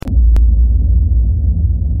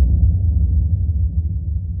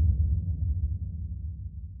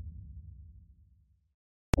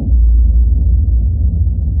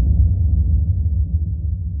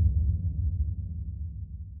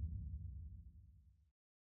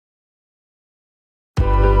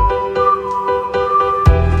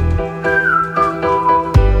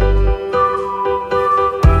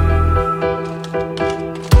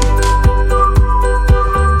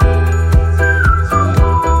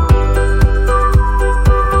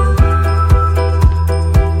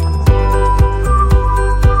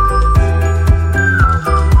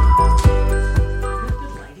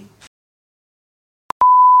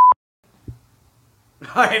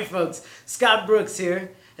right, folks. Scott Brooks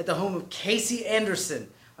here at the home of Casey Anderson,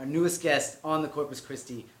 our newest guest on the Corpus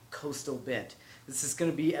Christi Coastal Bent. This is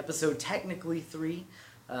going to be episode technically 3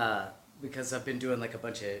 because I've been doing like a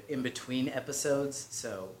bunch of in-between episodes,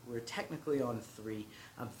 so we're technically on 3.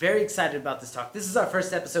 I'm very excited about this talk. This is our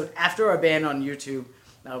first episode after our ban on YouTube.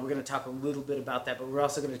 We're going to talk a little bit about that, but we're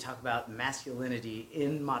also going to talk about masculinity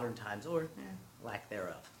in modern times, or lack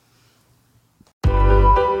thereof.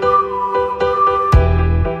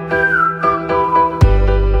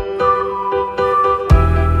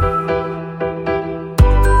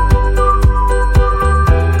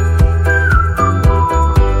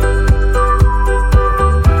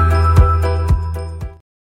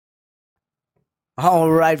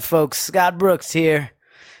 All right, folks, Scott Brooks here,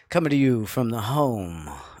 coming to you from the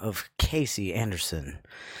home of Casey Anderson.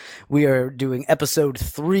 We are doing episode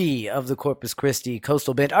 3 of the Corpus Christi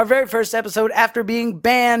Coastal Bent, our very first episode after being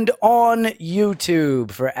banned on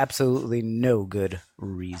YouTube for absolutely no good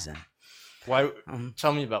reason. Why?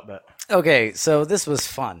 Tell me about that. Okay, so this was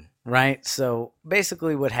fun, right? So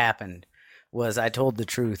basically what happened was I told the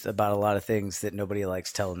truth about a lot of things that nobody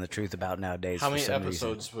likes telling the truth about nowadays. How many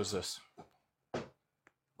episodes was this?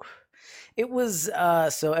 It was,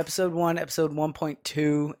 so episode 1, episode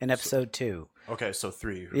 1.2, and episode 2. Okay, so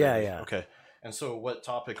 3. Really. Yeah. Okay. And so what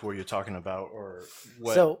topic were you talking about, or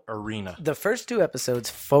what arena? The first 2 episodes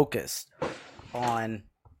focused on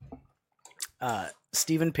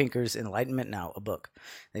Steven Pinker's Enlightenment Now, a book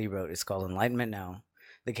that he wrote. It's called Enlightenment Now,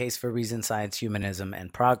 The Case for Reason, Science, Humanism,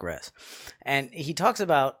 and Progress. And he talks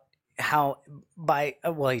about how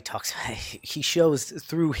he shows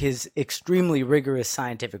through his extremely rigorous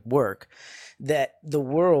scientific work that the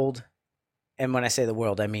world, and when I say the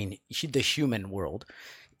world, I mean the human world,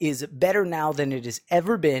 is better now than it has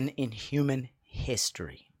ever been in human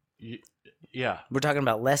history. Yeah. We're talking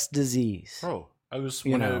about less disease. Bro, I was,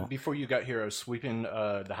 before you got here, I was sweeping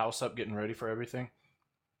the house up, getting ready for everything.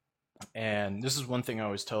 And this is one thing I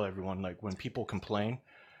always tell everyone, like when people complain,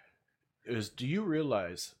 is do you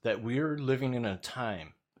realize that we're living in a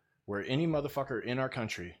time where any motherfucker in our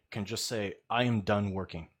country can just say, I am done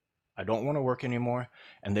working. I don't want to work anymore.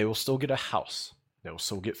 And they will still get a house. They will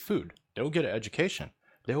still get food. They will get an education.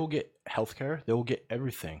 They will get healthcare. They will get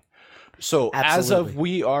everything. So As of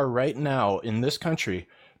we are right now in this country,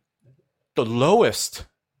 the lowest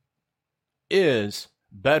is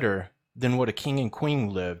better than what a king and queen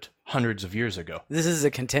lived hundreds of years ago. This is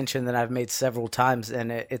a contention that I've made several times, and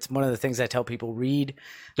it's one of the things I tell people read.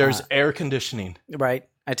 There's air conditioning. Right.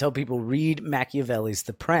 I tell people read Machiavelli's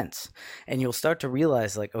The Prince, and you'll start to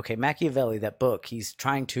realize, like, okay, Machiavelli, that book, he's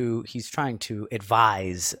trying to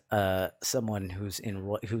advise someone who's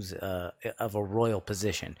of a royal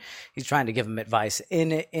position. He's trying to give him advice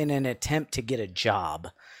in an attempt to get a job.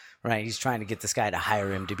 Right, he's trying to get this guy to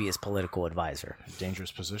hire him to be his political advisor.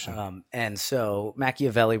 Dangerous position. And so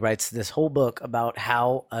Machiavelli writes this whole book about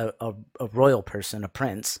how a royal person, a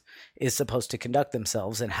prince, is supposed to conduct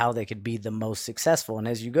themselves and how they could be the most successful. And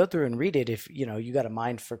as you go through and read it, if you got a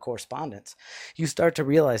mind for correspondence, you start to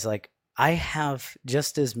realize, like, I have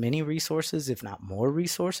just as many resources, if not more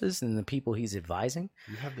resources, than the people he's advising.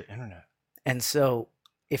 You have the internet. And so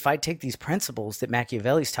if I take these principles that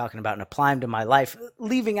Machiavelli's talking about and apply them to my life,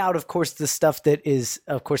 leaving out, of course, the stuff that is,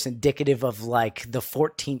 of course, indicative of like the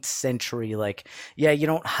 14th century, like, yeah, you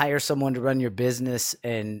don't hire someone to run your business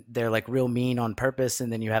and they're like real mean on purpose, and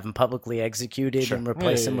then you have them publicly executed and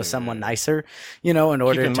replace them with someone nicer, in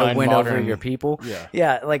order to win over your people. That's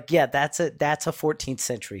a 14th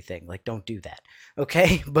century thing. Like, don't do that.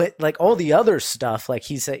 Okay. But like all the other stuff, like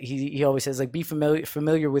he always says, like, be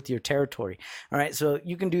familiar with your territory. All right. So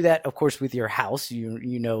you can do that, of course, with your house. You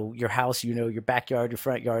know your house, your backyard, your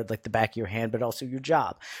front yard, like the back of your hand, but also your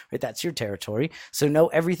job, right? That's your territory. So know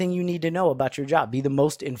everything you need to know about your job. Be the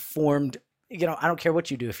most informed. I don't care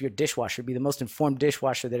what you do. If you're a dishwasher, be the most informed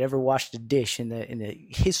dishwasher that ever washed a dish in the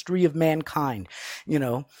history of mankind.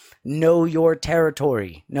 Know your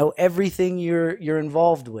territory, know everything you're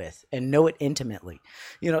involved with, and know it intimately.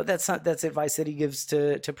 That's advice that he gives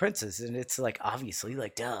to princes, and it's like, obviously,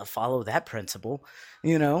 like, duh, follow that principle,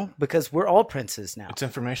 because we're all princes now. It's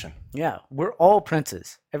information. Yeah, we're all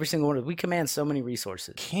princes. Every single one of us. We command so many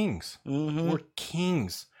resources. Kings. Mm-hmm. We're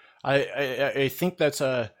kings. I think that's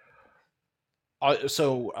a. I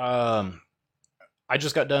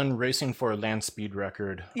just got done racing for a land speed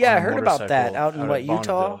record. Yeah, I heard about that out in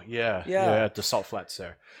Utah? Yeah, at the Salt Flats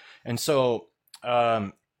there. And so,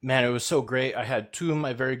 man, it was so great. I had 2 of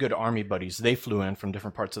my very good Army buddies. They flew in from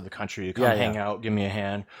different parts of the country to come hang out, give me a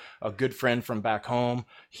hand. A good friend from back home,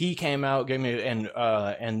 he came out, gave me,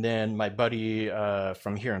 and then my buddy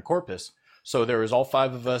from here in Corpus. So there was all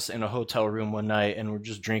 5 of us in a hotel room one night, and we're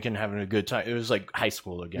just drinking, having a good time. It was like high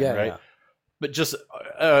school again, right? Yeah. But just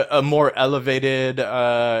a more elevated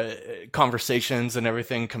conversations and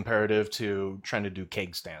everything comparative to trying to do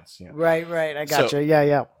keg stands. You know? Right. I gotcha.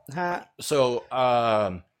 Yeah. So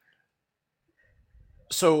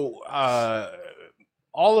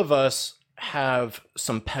all of us have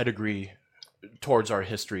some pedigree towards our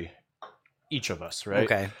history, each of us, right?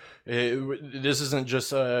 Okay. This isn't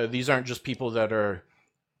just these aren't just people that are,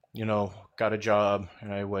 got a job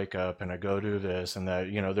and I wake up and I go do this and that.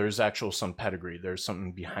 There's actual some pedigree. There's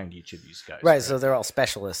something behind each of these guys. Right. So they're all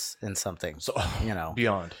specialists in something. So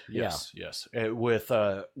beyond. Yes. With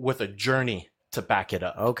a journey to back it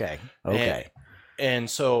up. Okay. And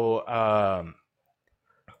so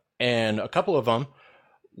and a couple of them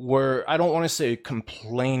were, I don't want to say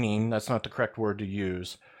complaining. That's not the correct word to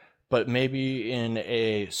use. But maybe in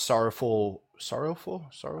a sorrowful, I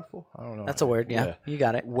don't know. That's a word, yeah. You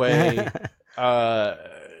got it. Way,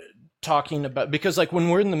 talking about, because like when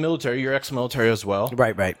we're in the military, you're ex-military as well.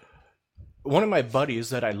 Right. One of my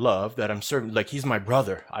buddies that I love, that I'm serving, like he's my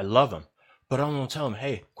brother. I love him. But I don't want to tell him,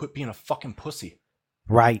 hey, quit being a fucking pussy.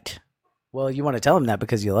 Right. Well, you want to tell him that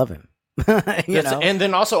because you love him. And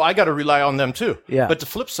then also I got to rely on them too. Yeah. But the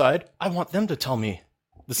flip side, I want them to tell me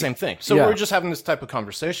the same thing. So we're just having this type of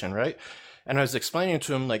conversation, right? And I was explaining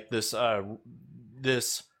to him like this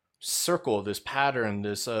circle, this pattern,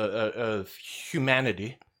 this of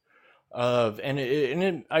humanity,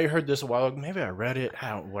 I heard this a while ago. Maybe I read it.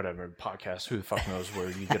 Whatever podcast. Who the fuck knows where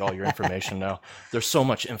you get all your information now? There's so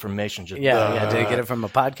much information. Just Did you get it from a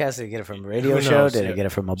podcast? Did you get it from a radio show? Did you get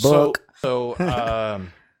it from a book? So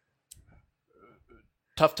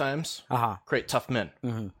tough times create tough men.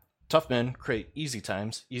 Mm-hmm. Tough men create easy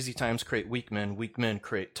times. Easy times create weak men. Weak men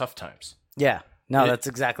create tough times. Yeah. No, that's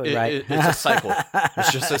exactly right. It's a cycle.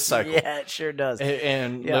 It's just a cycle. Yeah, it sure does.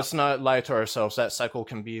 And let's not lie to ourselves. That cycle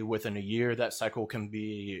can be within a year. That cycle can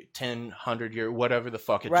be 10, 100 years, whatever the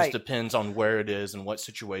fuck. It just depends on where it is and what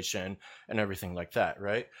situation and everything like that,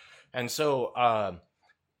 right? And so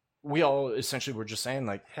we all essentially were just saying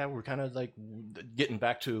like, yeah, we're kind of like getting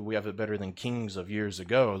back to we have it better than kings of years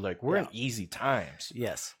ago. Like we're in easy times.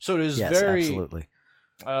 Yes. So it is very absolutely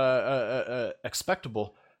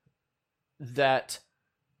expectable that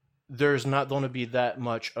there's not going to be that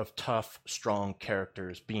much of tough, strong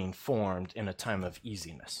characters being formed in a time of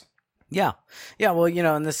easiness. Yeah. Well,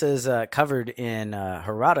 and this is covered in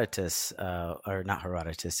Herodotus, or not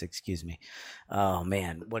Herodotus, excuse me. Oh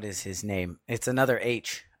man, what is his name? It's another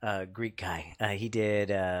H, Greek guy. He did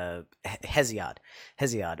Hesiod,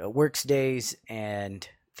 Works Days and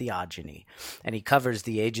Theogony, and he covers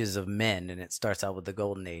the ages of men, and it starts out with the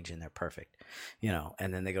Golden Age, and they're perfect,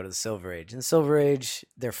 and then they go to the Silver Age. And the Silver Age,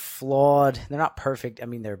 they're flawed. They're not perfect. I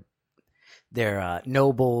mean, they're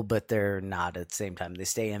noble, but they're not at the same time. They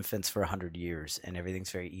stay infants for 100 years, and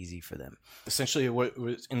everything's very easy for them. Essentially, what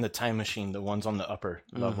was in the time machine, the ones on the upper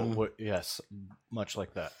level, yes, much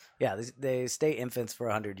like that. Yeah, they stay infants for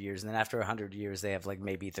 100 years, and then after 100 years, they have like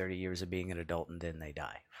maybe 30 years of being an adult, and then they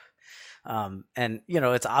die. And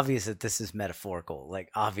it's obvious that this is metaphorical,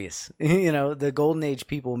 like obvious. The Golden Age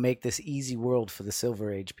people make this easy world for the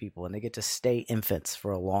Silver Age people, and they get to stay infants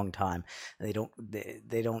for a long time. They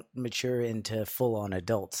don't mature into full on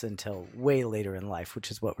adults until way later in life,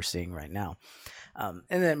 which is what we're seeing right now. And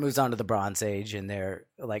then it moves on to the Bronze Age, and they're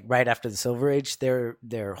like right after the Silver Age,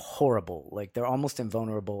 they're horrible. Like they're almost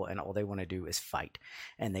invulnerable, and all they want to do is fight,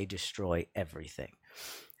 and they destroy everything.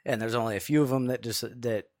 And there's only a few of them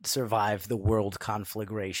that survive the world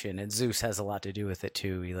conflagration, and Zeus has a lot to do with it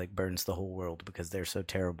too. He like burns the whole world because they're so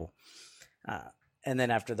terrible. And then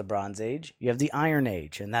after the Bronze Age, you have the Iron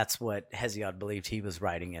Age, and that's what Hesiod believed he was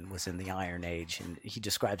writing in, was in the Iron Age, and he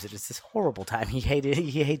describes it as this horrible time. He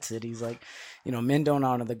hates it. He's like, men don't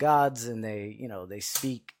honor the gods, and they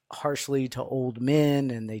speak harshly to old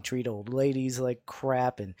men, and they treat old ladies like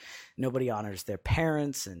crap, and nobody honors their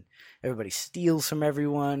parents, and everybody steals from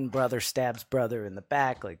everyone. Brother stabs brother in the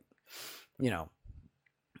back, like,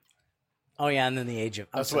 Oh yeah, and then the age of...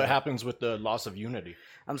 That's what happens with the loss of unity.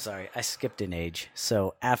 I'm sorry, I skipped an age.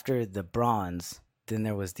 So after the Bronze, then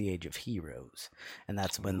there was the Age of Heroes, and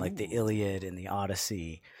that's when like the Iliad and the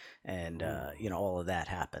Odyssey and all of that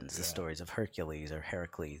happens. The stories of Hercules or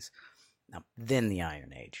Heracles. Then the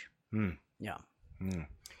Iron Age. Yeah.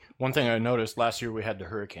 One thing I noticed last year, we had the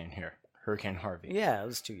hurricane here, Hurricane Harvey. Yeah, it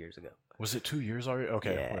was 2 years ago. Was it 2 years already?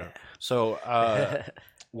 Okay. Yeah. Whatever. So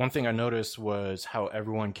one thing I noticed was how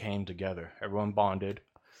everyone came together. Everyone bonded.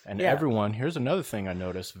 And everyone, here's another thing I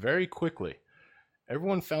noticed very quickly.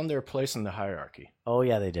 Everyone found their place in the hierarchy. Oh,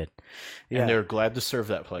 yeah, they did. Yeah. And they're glad to serve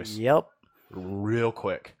that place. Yep. real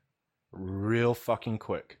quick, real fucking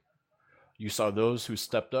quick. You saw those who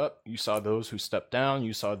stepped up. You saw those who stepped down.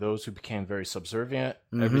 You saw those who became very subservient.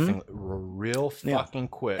 Everything real fucking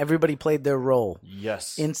quick. Everybody played their role.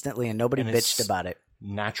 Yes. Instantly, and nobody bitched about it.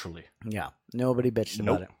 Naturally. Yeah. Nobody bitched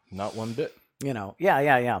about it. Not one bit. Yeah.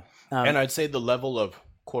 And I'd say the level of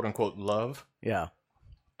quote unquote love. Yeah.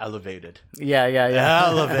 Elevated. Yeah.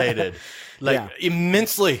 Elevated.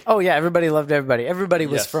 Immensely. Oh, yeah. Everybody loved everybody. Everybody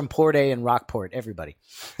was from Port A and Rockport. Everybody.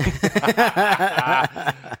 We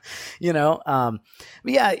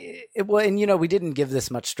didn't give this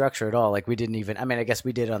much structure at all. Like, we didn't even, I guess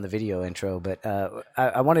we did on the video intro, but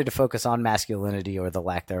I wanted to focus on masculinity or the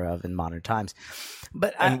lack thereof in modern times.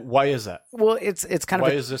 But why is that? Well, it's kind of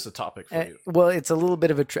why is this a topic for you? Well, it's a little bit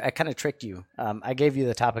of I kind of tricked you. I gave you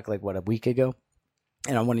the topic a week ago.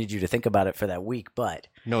 And I wanted you to think about it for that week, but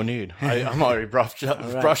no need. I'm already brushed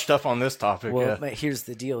up on this topic. Well, but here's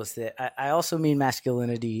the deal: is that I also mean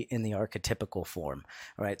masculinity in the archetypical form,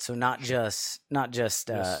 right? So not just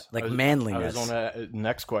yes. Manliness. I was on the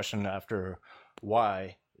next question after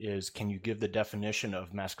why is can you give the definition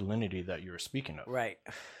of masculinity that you were speaking of? Right.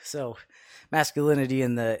 So, masculinity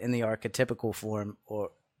in the archetypical form or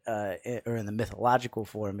in the mythological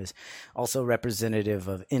form is also representative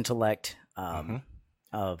of intellect.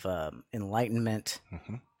 Of enlightenment,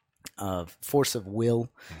 of force of will,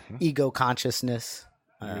 ego consciousness.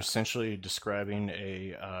 You're essentially describing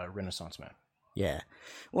a Renaissance man. Yeah.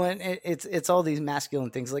 Well, it's all these masculine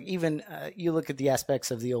things. Like even you look at the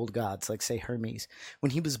aspects of the old gods, like say Hermes. When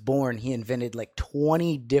he was born, he invented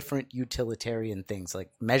 20 different utilitarian things like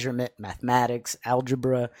measurement, mathematics,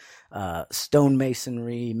 algebra,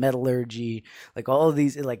 stonemasonry, metallurgy, all of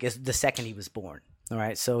these, the second he was born. All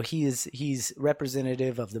right, so he's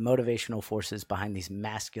representative of the motivational forces behind these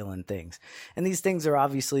masculine things, and these things are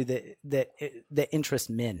obviously that interest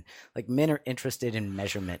men. Like men are interested in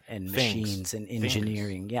measurement and machines and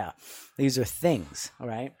engineering. Things. Yeah, these are things. All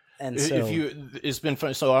right, and so it's been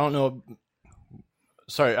fun. So I don't know.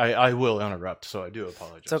 Sorry, I will interrupt. So I do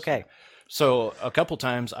apologize. It's okay. So a couple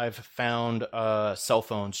times I've found cell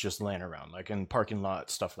phones just laying around, like in parking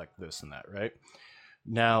lots, stuff like this and that. Right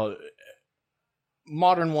now.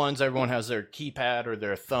 Modern ones, everyone has their keypad or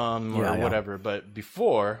their thumb or whatever. But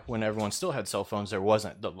before, when everyone still had cell phones, there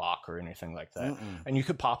wasn't the lock or anything like that. And you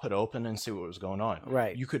could pop it open and see what was going on.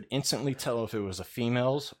 Right. You could instantly tell if it was a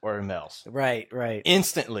female's or a male's. Right.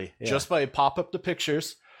 Instantly. Yeah. Just by pop up the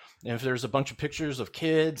pictures. And if there's a bunch of pictures of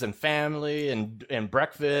kids and family and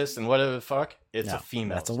breakfast and whatever the fuck, it's a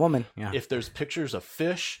female. That's a woman. Yeah. If there's pictures of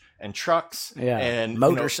fish and trucks and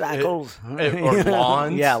motorcycles or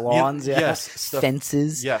lawns. Lawns. Yes.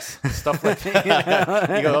 Fences. Yes. Stuff like that.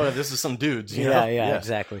 You go, oh, this is some dudes. You know?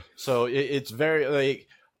 Exactly. So it's very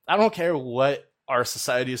I don't care what our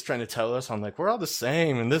society is trying to tell us. I'm we're all the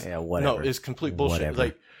same. And this, no, it's complete bullshit.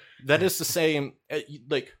 Whatever. That is the same,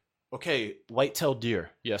 okay, white-tailed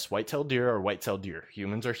deer. Yes, white-tailed deer are white-tailed deer.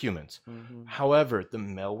 Humans are humans. However, the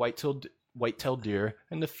male white-tailed deer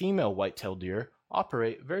and the female white-tailed deer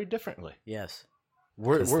operate very differently. Yes.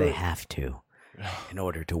 Because they have to in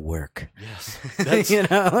order to work. Yes. That's,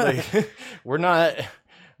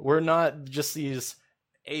 we're not just these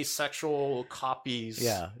asexual copies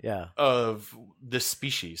of this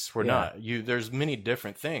species. We're not. There's many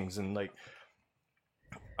different things and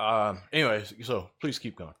anyways, so please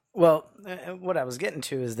keep going. Well, what I was getting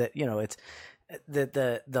to is that, it's that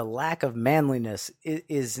the lack of manliness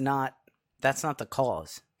that's not the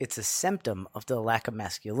cause. It's a symptom of the lack of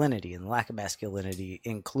masculinity, and the lack of masculinity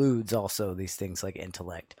includes also these things like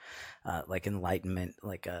intellect, like enlightenment,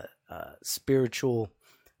 like a spiritual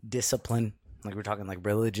discipline, like we're talking like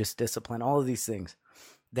religious discipline, all of these things.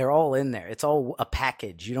 They're all in there. It's all a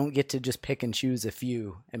package. You don't get to just pick and choose a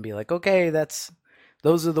few and be like, okay,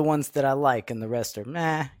 those are the ones that I like, and the rest are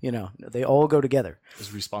meh. They all go together.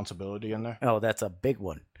 Is responsibility in there? Oh, that's a big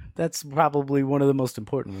one. That's probably one of the most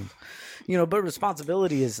important ones. But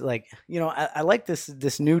responsibility is I like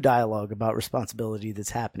this new dialogue about responsibility that's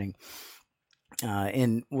happening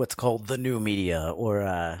in what's called the new media,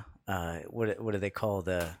 or what do they call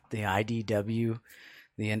the IDW,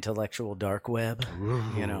 the intellectual dark web.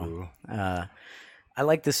 Ooh. I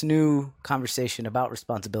like this new conversation about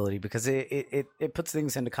responsibility because it puts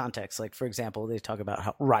things into context. Like, for example, they talk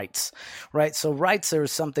about rights, right? So rights are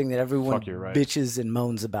something that everyone bitches and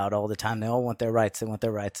moans about all the time. They all want their rights. They want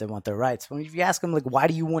their rights. They want their rights. When if you ask them, why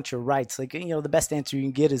do you want your rights? The best answer you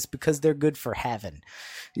can get is because they're good for having,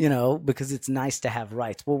 because it's nice to have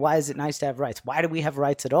rights. Well, why is it nice to have rights? Why do we have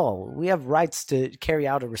rights at all? We have rights to carry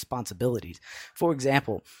out our responsibilities. For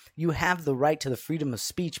example, you have the right to the freedom of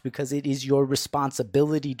speech because it is your responsibility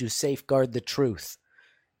responsibility to safeguard the truth.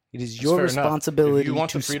 It is That's your fair enough. responsibility If you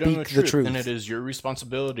want to the freedom speak of the truth, truth. then it is your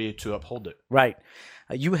responsibility to uphold it. Right.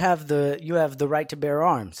 You have the right to bear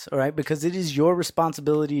arms, all right? Because it is your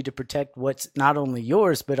responsibility to protect what's not only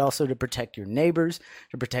yours, but also to protect your neighbors,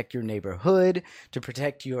 to protect your neighborhood, to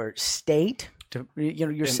protect your state, to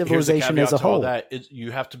your And civilization here's as a to all whole. that,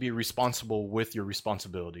 you have to be responsible with your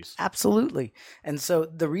responsibilities. Absolutely. And so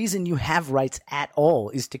the reason you have rights at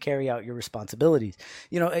all is to carry out your responsibilities.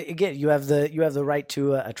 Again, you have the right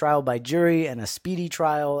to a trial by jury and a speedy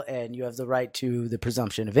trial, and you have the right to the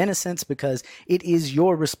presumption of innocence, because it is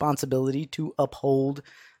your responsibility to uphold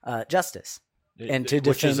justice and to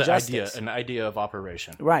Which defend is justice. an idea of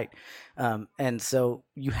operation. Right. And so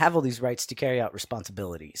you have all these rights to carry out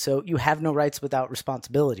responsibility. So you have no rights without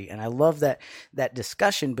responsibility. And I love that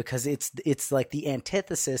discussion, because it's like the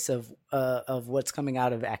antithesis of what's coming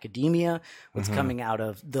out of academia, what's coming out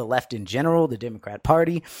of the left in general, the Democrat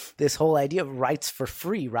Party, this whole idea of rights for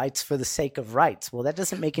free, rights for the sake of rights. Well, that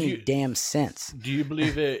doesn't make any damn sense. Do you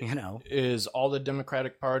believe it is all the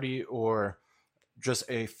Democratic Party, or just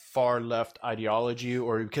a far left ideology,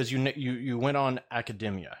 or because you went on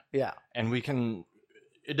academia? Yeah. And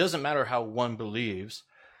it doesn't matter how one believes,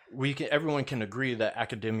 everyone can agree that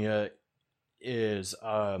academia is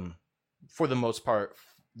for the most part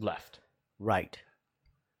left. Right.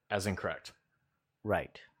 As incorrect.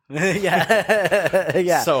 Right. Yeah.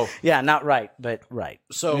 Yeah. So yeah, not right, but right.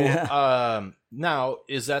 So now,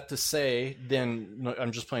 is that to say, then,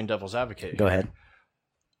 I'm just playing devil's advocate. Go ahead.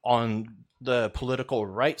 On the political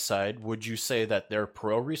right side, would you say that they're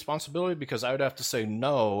pro-responsibility? Because I would have to say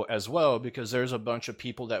no as well, because there's a bunch of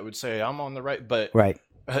people that would say I'm on the right, but right.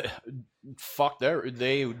 Fuck,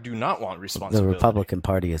 they do not want responsibility. The Republican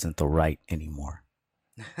Party isn't the right anymore.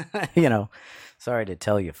 Sorry to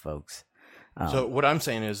tell you, folks. So what I'm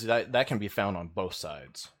saying is that can be found on both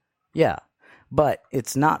sides. Yeah, but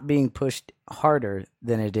it's not being pushed harder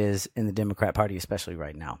than it is in the Democrat Party, especially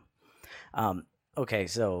right now. Okay,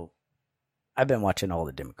 so I've been watching all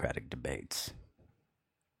the Democratic debates,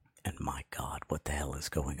 and my God, what the hell is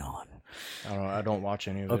going on? I don't watch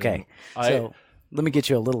any of it. Okay, so let me get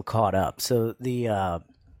you a little caught up. So the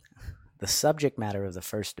subject matter of the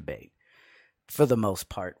first debate, for the most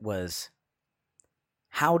part, was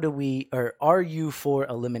are you for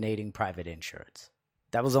eliminating private insurance?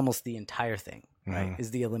 That was almost the entire thing, right?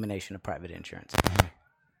 Is the elimination of private insurance.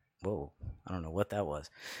 Whoa, I don't know what that was.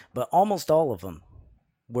 But almost all of them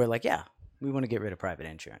were like, yeah, we want to get rid of private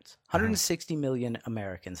insurance. 160 million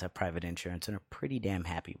Americans have private insurance and are pretty damn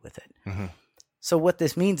happy with it. So what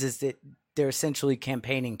this means is that they're essentially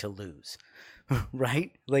campaigning to lose,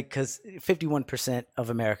 right? Like, because 51% of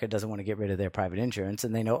America doesn't want to get rid of their private insurance,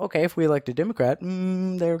 and they know, okay, if we elect a Democrat,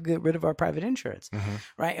 they'll get rid of our private insurance,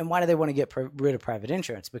 right? And why do they want to get rid of private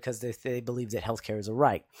insurance? Because they believe that healthcare is a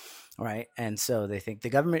right, right? And so they think the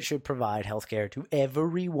government should provide healthcare to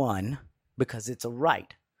everyone because it's a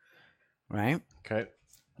right, right? Okay.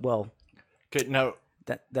 Well, okay, now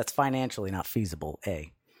that's financially not feasible.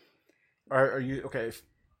 Are you okay?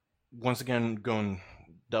 Once again, going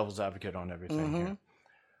devil's advocate on everything here.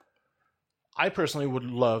 I personally would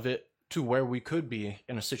love it to where we could be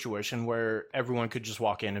in a situation where everyone could just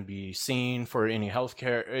walk in and be seen for any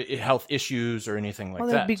health issues or anything like that.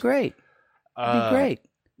 Well, that'd be great. That'd be great.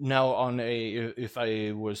 Now, if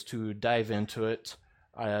I was to dive into it,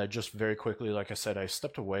 just very quickly, like I said, I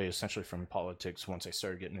stepped away essentially from politics once I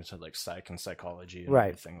started getting into like psych and psychology and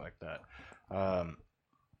everything like that.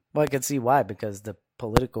 Well, I can see why, because the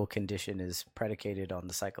political condition is predicated on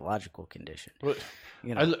the psychological condition. Well,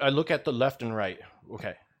 I look at the left and right.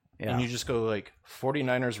 Okay. Yeah. And you just go like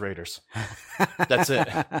 49ers, Raiders. That's it.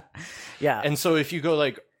 Yeah. And so if you go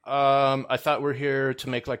like, I thought we're here to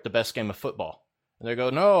make like the best game of football. And they go,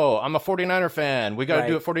 no, I'm a 49er fan. We got to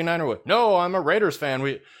do it 49er way. No, I'm a Raiders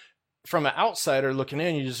fan. From an outsider looking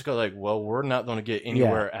in, you just go like, well, we're not going to get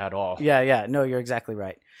anywhere at all. Yeah. No, you're exactly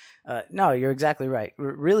right. No, you're exactly right.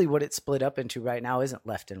 Really, what it's split up into right now isn't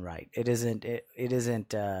left and right. It isn't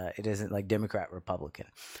like Democrat Republican,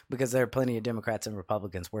 because there are plenty of Democrats and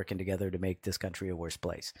Republicans working together to make this country a worse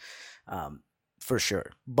place, for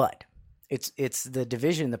sure. But it's the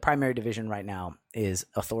division. The primary division right now is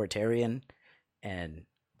authoritarian and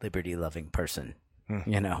liberty-loving person.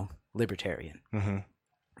 Libertarian.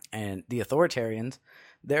 And the authoritarians,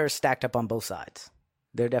 they're stacked up on both sides.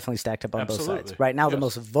 They're definitely stacked up on both sides. Right now, the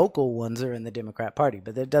most vocal ones are in the Democrat Party,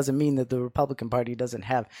 but that doesn't mean that the Republican Party doesn't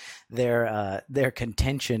have their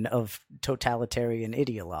contention of totalitarian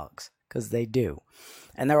ideologues, because they do.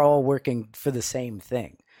 And they're all working for the same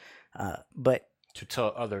thing. But to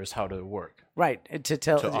tell others how to work. Right.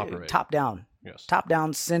 To operate. Top down. Yes.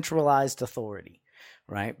 Top-down centralized authority,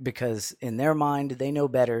 right? Because in their mind, they know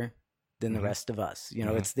better than the rest of us. You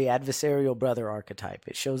know, it's the adversarial brother archetype.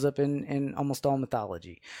 It shows up in almost all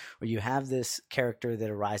mythology, where you have this character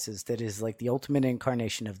that arises that is like the ultimate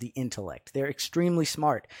incarnation of the intellect. They're extremely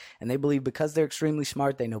smart, and they believe because they're extremely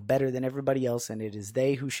smart, they know better than everybody else, and it is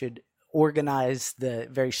they who should organize the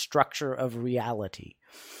very structure of reality.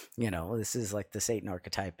 You know, this is like the Satan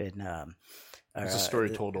archetype in it's a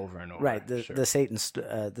story told over and over. Right,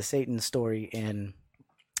 the Satan story in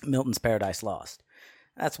Milton's Paradise Lost.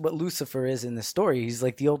 That's what Lucifer is in the story. He's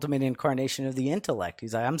like the ultimate incarnation of the intellect.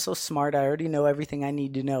 He's like, I'm so smart, I already know everything I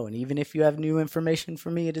need to know. And even if you have new information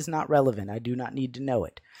for me, it is not relevant. I do not need to know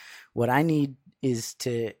it. What I need is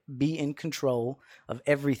to be in control of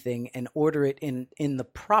everything and order it in the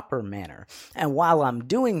proper manner. And while I'm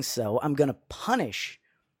doing so, I'm going to punish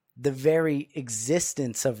the very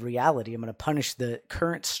existence of reality. I'm going to punish the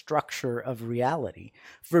current structure of reality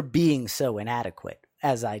for being so inadequate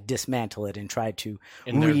as I dismantle it and try to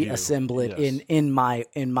reassemble it in my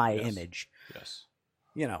image. Yes.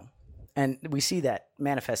 You know, and we see that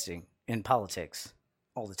manifesting in politics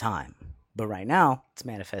all the time. But right now, it's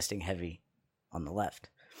manifesting heavy on the left.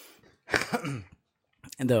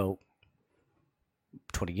 And though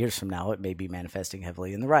 20 years from now, it may be manifesting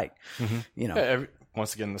heavily in the right. You know,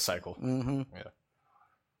 once again, the cycle. Yeah.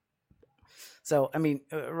 So, I mean,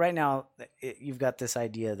 right now, you've got this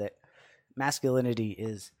idea that masculinity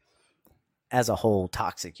is, as a whole,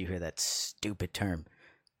 toxic. You hear that stupid term,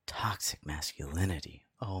 toxic masculinity.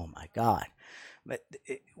 Oh my God. But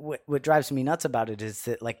what drives me nuts about it is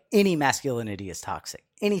that, like, any masculinity is toxic.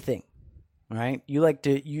 Anything, right?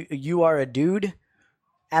 You are a dude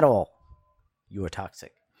at all, you are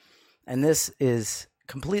toxic. And this is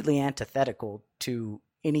completely antithetical to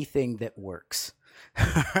anything that works,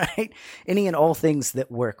 right? Any and all things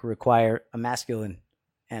that work require a masculine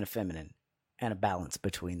and a feminine and a balance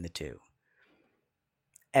between the two.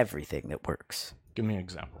 Everything that works. Give me an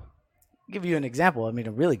example. Give you an example. I mean,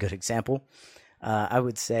 a really good example, I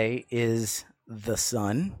would say, is the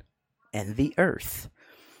sun and the earth.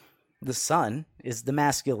 The sun is the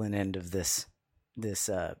masculine end of this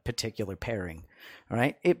particular pairing,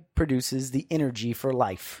 right? It produces the energy for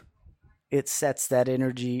life. It sets that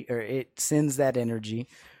energy, or it sends that energy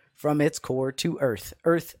from its core to earth.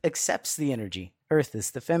 Earth accepts the energy. Earth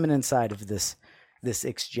is the feminine side of this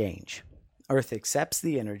exchange. Earth accepts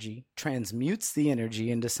the energy, transmutes the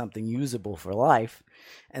energy into something usable for life,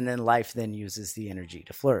 and then life then uses the energy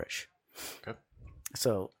to flourish. Okay.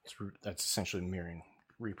 So that's essentially mirroring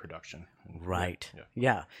reproduction. Right.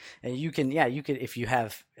 Yeah. And you can, if you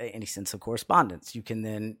have any sense of correspondence, you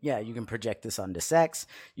can project this onto sex.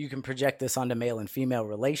 You can project this onto male and female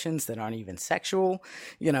relations that aren't even sexual.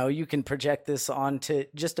 You know, you can project this onto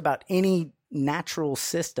just about any natural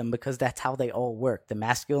system, because that's how they all work. The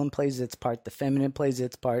masculine plays its part, the feminine plays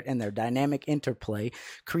its part, and their dynamic interplay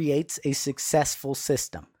creates a successful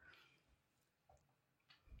system.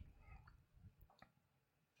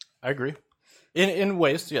 I agree. In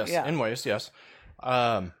ways, yes. Yeah. In ways, yes.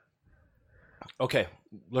 Okay,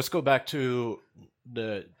 let's go back to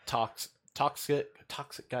the toxic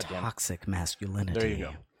masculinity. There you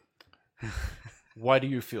go. Why do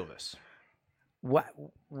you feel this? Why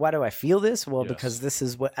do I feel this? Well, yes. Because this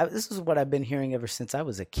is what I've been hearing ever since I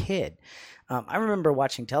was a kid. I remember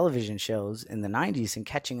watching television shows in the 90s and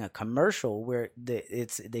catching a commercial where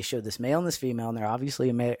they show this male and this female, and they're obviously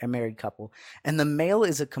a married couple, and the male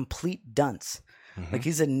is a complete dunce. Mm-hmm. Like,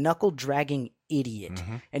 he's a knuckle-dragging idiot,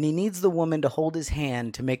 mm-hmm. and he needs the woman to hold his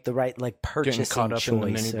hand to make the right, like, purchasing choice. Getting caught up in the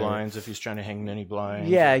mini blinds if he's trying to hang mini blinds.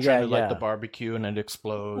 Trying to light the barbecue and it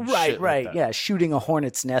explodes. Right. Like yeah, shooting a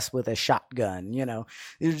hornet's nest with a shotgun. You know,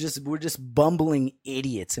 we're just bumbling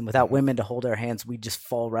idiots, and without mm-hmm. women to hold our hands, we just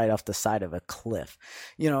fall right off the side of a cliff.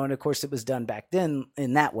 You know, and of course it was done back then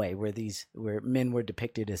in that way, where men were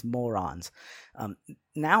depicted as morons.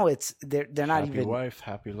 Now they're not happy even wife,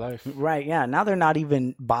 happy life. Right. Yeah. Now they're not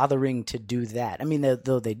even bothering to do that. I mean,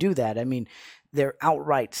 though they do that, I mean, they're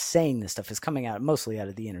outright saying this stuff is coming out mostly out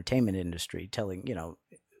of the entertainment industry, telling, you know,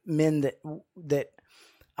 men that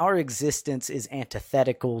our existence is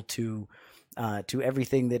antithetical to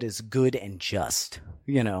everything that is good and just,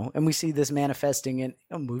 you know. And we see this manifesting in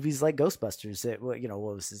movies like Ghostbusters. That, you know,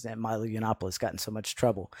 what was his name? Milo Yiannopoulos got in so much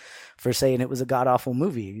trouble for saying it was a god-awful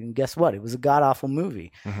movie. And guess what? It was a god-awful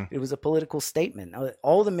movie. Mm-hmm. It was a political statement.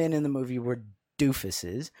 All the men in the movie were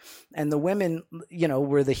doofuses, and the women, you know,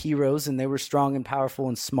 were the heroes, and they were strong and powerful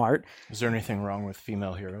and smart. Is there anything wrong with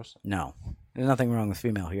female heroes? No. There's nothing wrong with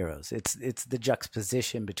female heroes. It's the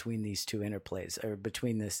juxtaposition between these two interplays, or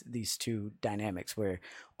between these two dynamics, where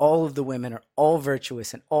all of the women are all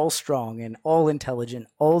virtuous and all strong and all intelligent.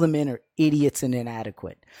 All the men are idiots and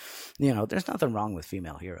inadequate. There's nothing wrong with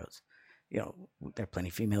female heroes. There are plenty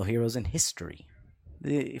of female heroes in history.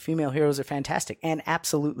 The female heroes are fantastic and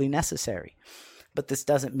absolutely necessary. But this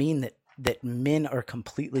doesn't mean that men are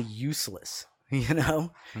completely useless. And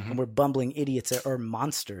we're bumbling idiots or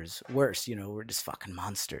monsters. Worse, we're just fucking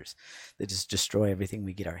monsters that just destroy everything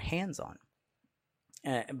we get our hands on.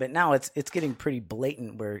 But now it's getting pretty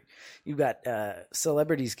blatant, where you got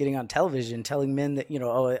celebrities getting on television telling men that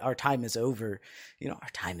our time is over. Our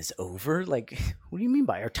time is over. Like, what do you mean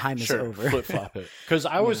by our time is over? Flip flop it, because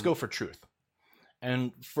I always go for truth,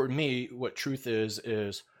 and for me, what truth is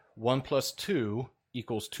 1 + 2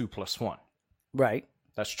 = 2 + 1. Right.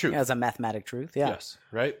 That's true. Yeah, it's a mathematic truth. Yeah. Yes.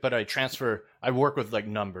 Right. But I work with like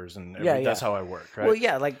numbers and that's how I work. Right. Well,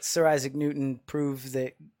 yeah. Like Sir Isaac Newton proved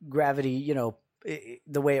that gravity,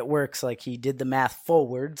 the way it works, like he did the math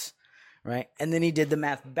forwards, right? And then he did the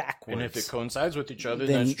math backwards. And if it coincides with each other,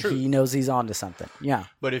 then that's true. He knows he's onto something. Yeah.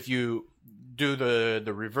 But if you do the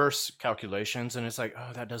reverse calculations and it's like,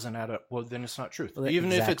 oh, that doesn't add up, well, then it's not truth. Well,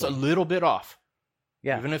 even if it's a little bit off.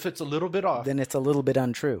 Yeah. Even if it's a little bit off. Then it's a little bit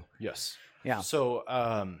untrue. Yes. Yeah. So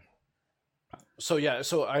I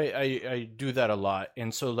do that a lot,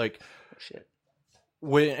 and so like,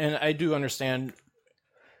 and I do understand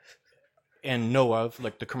and know of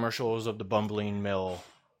like the commercials of the bumbling male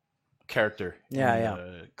character.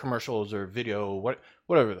 Commercials or video,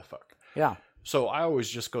 whatever the fuck. Yeah. So I always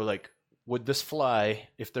just go like, would this fly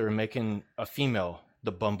if they were making a female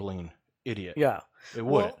the bumbling idiot? Yeah. It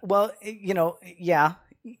would. Well, yeah.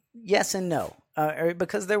 Yes and no.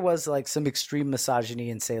 Because there was like some extreme misogyny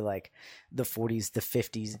in, say, like the 40s, the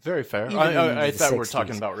 50s. Very fair. I thought we're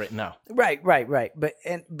talking about right now. Right.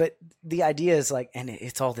 But the idea is like, and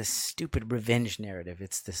it's all this stupid revenge narrative.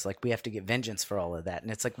 It's this like, we have to get vengeance for all of that,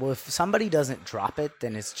 and it's like, well, if somebody doesn't drop it,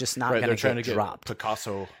 then it's just not going to get dropped.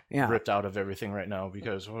 Picasso ripped out of everything right now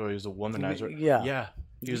because he's a womanizer. Yeah.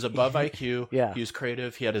 He was above IQ. Yeah. He was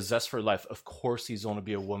creative. He had a zest for life. Of course, he's going to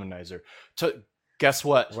be a womanizer. Guess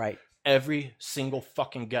what? Right. Every single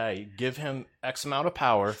fucking guy, give him X amount of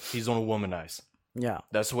power, he's going to womanize. Yeah.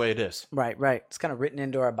 That's the way it is. Right. It's kind of written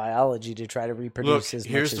into our biology to try to reproduce as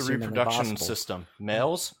much as humanly possible. Here's the reproduction system.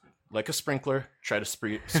 Males, like a sprinkler, try to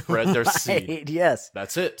spread their seed. Yes.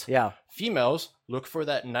 That's it. Yeah. Females, look for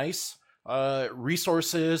that nice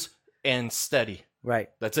resources and steady. Right.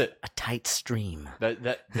 That's it. A tight stream. There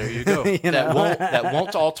you go. that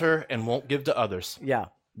won't alter and won't give to others. Yeah.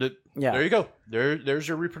 There you go. There's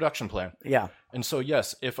your reproduction plan. Yeah. And so,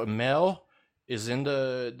 yes, if a male is in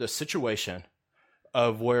the situation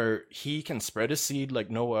of where he can spread his seed like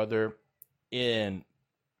no other, in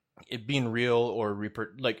it being real or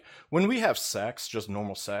like when we have sex, just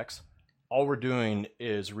normal sex, all we're doing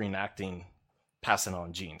is reenacting passing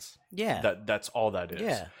on genes. Yeah. That's all that is.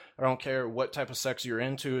 Yeah. I don't care what type of sex you're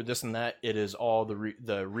into, this and that. It is all the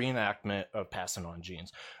reenactment of passing on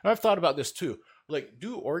genes. And I've thought about this too. Like,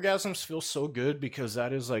 do orgasms feel so good because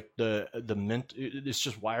that is like the it's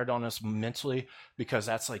just wired on us mentally, because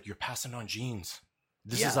that's like you're passing on genes.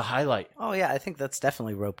 This is a highlight. Oh yeah, I think that's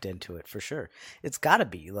definitely roped into it for sure. It's got to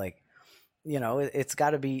be like, it's got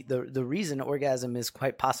to be the reason orgasm is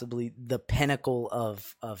quite possibly the pinnacle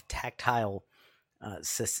of tactile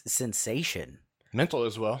sensation. Mental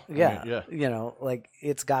as well. Yeah. I mean, like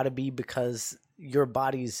it's got to be because your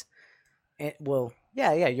body's your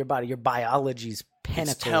biology's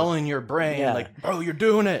pinnacle. It's telling your brain, like, bro, you're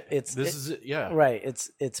doing it. Right.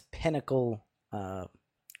 It's pinnacle.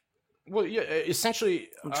 Well, yeah, essentially,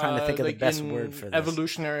 I'm trying to think of the best word for this.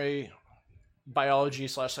 Evolutionary biology /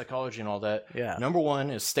 psychology and all that. Yeah. Number 1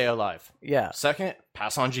 is stay alive. Yeah. Second,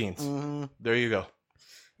 pass on genes. Mm-hmm. There you go.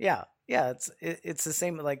 Yeah. Yeah. It's the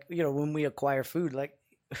same. Like, when we acquire food, like,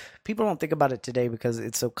 people don't think about it today because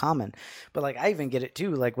it's so common, but like I even get it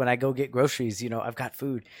too. Like when I go get groceries, I've got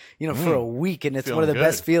food, for a week, and it's one of the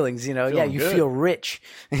best feelings. You feel rich.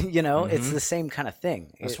 Mm-hmm. It's the same kind of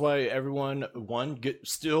thing. That's why everyone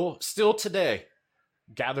still today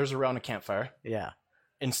gathers around a campfire. Yeah,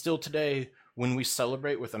 and still today when we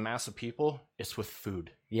celebrate with a mass of people, it's with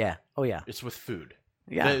food. Yeah. Oh yeah. It's with food.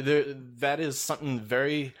 Yeah, that is something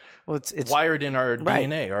very it's wired in our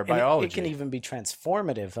DNA, our biology. It can even be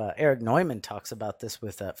transformative. Eric Neumann talks about this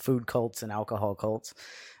with food cults and alcohol cults.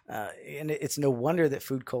 And it's no wonder that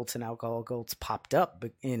food cults and alcohol cults popped up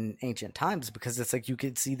in ancient times, because it's like you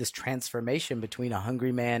could see this transformation between a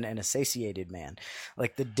hungry man and a satiated man.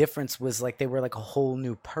 Like the difference was like they were like a whole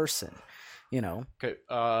new person, Okay.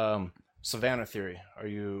 Savannah theory. Are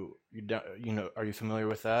you are you familiar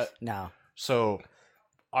with that? No. So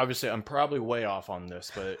obviously, I'm probably way off on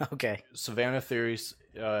this, but Okay. Savannah theories,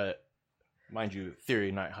 mind you,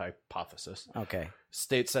 theory, not hypothesis, Okay.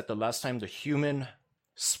 states that the last time the human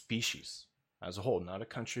species as a whole, not a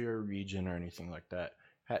country or a region or anything like that,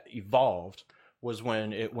 had evolved was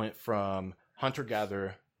when it went from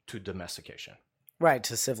hunter-gatherer to domestication. Right,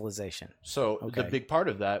 to civilization. So Okay. the big part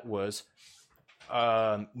of that was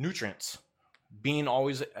nutrients, being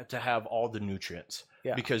always to have all the nutrients,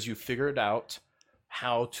 Yeah. because you figured out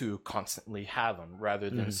how to constantly have them rather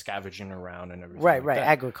than scavenging around and everything. Right, like right. that.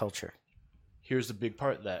 Agriculture. Here's the big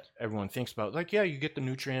part that everyone thinks about. Like, yeah, you get the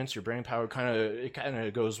nutrients, your brain power it kind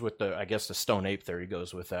of goes with I guess the Stone Ape theory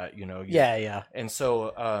goes with that, Yeah. And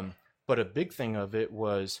so, but a big thing of it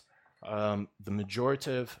was the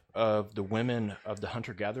majority of the women of the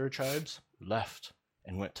hunter-gatherer tribes left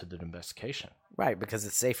and went to the domestication. Right, because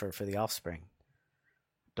it's safer for the offspring.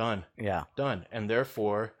 Done. Yeah. Done. And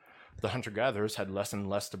therefore, the hunter-gatherers had less and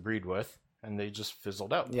less to breed with, and they just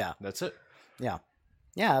fizzled out. Yeah. That's it. Yeah.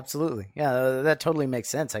 Yeah, absolutely. Yeah, that totally makes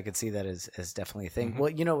sense. I could see that as definitely a thing.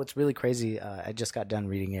 Well, what's really crazy, I just got done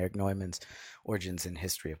reading Eric Neumann's Origins and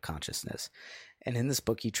History of Consciousness. And in this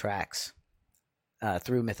book, he tracks,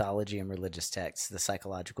 through mythology and religious texts, the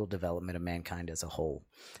psychological development of mankind as a whole.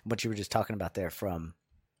 What you were just talking about there, from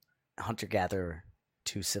hunter-gatherer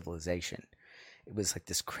to civilization. It was like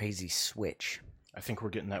this crazy switch. I think we're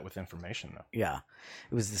getting that with information, though. Yeah.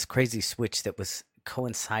 It was this crazy switch that was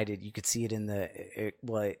coincided. You could see it in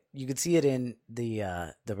you could see it in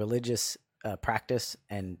the religious practice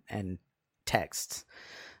and texts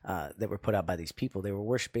that were put out by these people. They were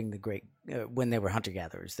worshiping the great when they were hunter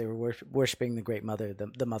gatherers. They were worshiping the great mother,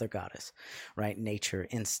 the mother goddess, right? Nature,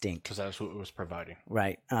 instinct, because that's what it was providing,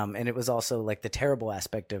 right? And it was also like the terrible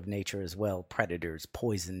aspect of nature as well: predators,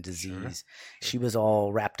 poison, disease. Sure. She was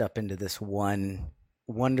all wrapped up into this one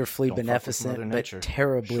wonderfully beneficent but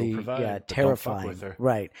terribly terrifying,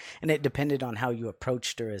 right? And it depended on how you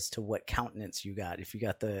approached her as to what countenance you got. If you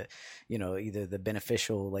got the either the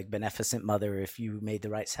beneficial, like beneficent mother, if you made the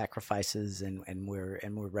right sacrifices and were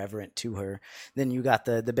reverent to her, then you got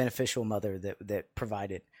the beneficial mother that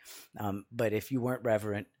provided. But if you weren't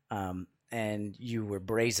reverent and you were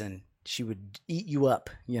brazen, she would eat you up,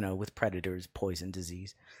 with predators, poison,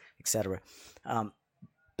 disease, etc.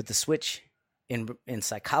 But the switch in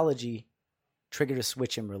psychology triggered a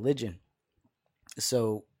switch in religion.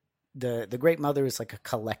 So the Great Mother is like a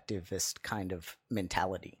collectivist kind of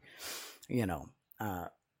mentality,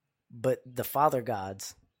 but the father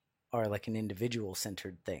gods are like an individual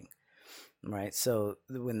centered thing, right? So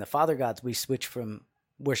when the father gods, we switch from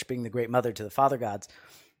worshiping the Great Mother to the father gods,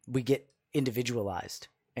 we get individualized.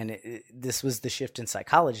 And this was the shift in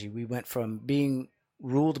psychology. We went from being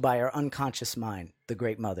ruled by our unconscious mind, the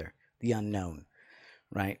Great Mother, the unknown,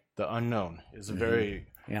 right? The unknown is a very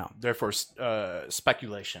therefore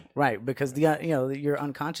speculation, right? Because your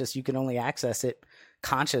unconscious, you can only access it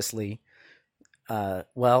consciously.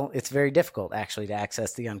 It's very difficult actually to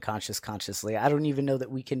access the unconscious consciously. I don't even know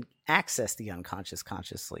that we can access the unconscious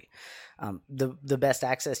consciously. The best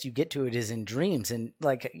access you get to it is in dreams, and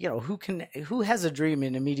who has a dream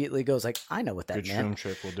and immediately goes like, I know what that meant. Shroom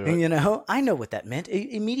trick will do it. I know what that meant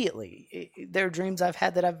immediately. There are dreams I've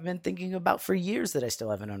had that I've been thinking about for years that I still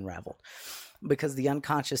haven't unraveled, because the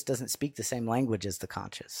unconscious doesn't speak the same language as the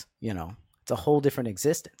conscious. It's a whole different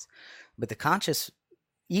existence. But the conscious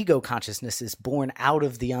ego consciousness is born out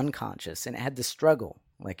of the unconscious, and it had the struggle.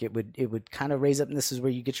 Like it would kind of raise up, and this is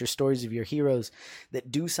where you get your stories of your heroes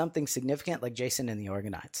that do something significant, like Jason and the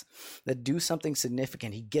Organites, that do something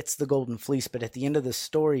significant. He gets the golden fleece, but at the end of the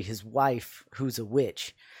story, his wife, who's a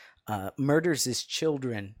witch, murders his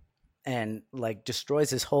children and like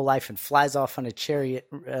destroys his whole life and flies off on a chariot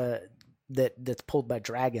that's pulled by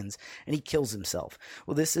dragons, and he kills himself.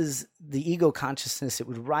 Well, this is the ego consciousness. It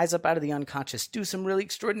would rise up out of the unconscious, do some really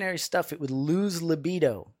extraordinary stuff. It would lose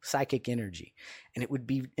libido, psychic energy, and it would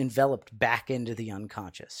be enveloped back into the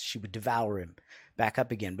unconscious. She would devour him back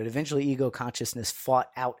up again. But eventually ego consciousness fought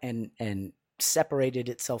out and separated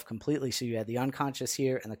itself completely. So you had the unconscious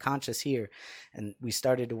here and the conscious here, and we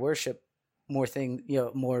started to worship more things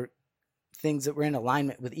that were in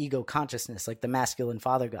alignment with ego consciousness, like the masculine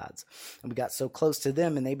father gods. And we got so close to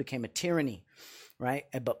them, and they became a tyranny, right?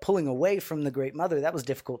 But pulling away from the Great Mother, that was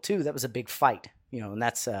difficult too. That was a big fight, and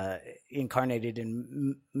that's incarnated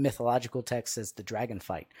in mythological texts as the dragon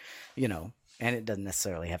fight, and it doesn't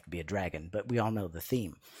necessarily have to be a dragon, but we all know the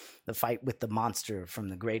theme, the fight with the monster from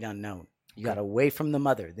the great unknown. You got away from the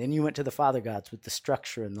mother. Then you went to the father gods with the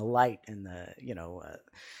structure and the light and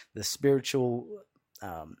the spiritual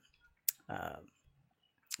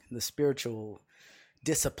the spiritual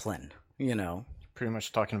discipline, you know. Pretty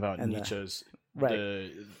much talking about And Nietzsche's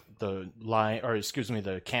right. the lion, or excuse me,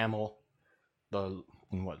 the camel, the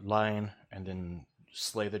lion, and then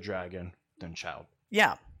slay the dragon, then child.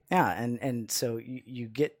 Yeah, and so you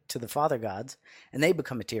get to the father gods, and they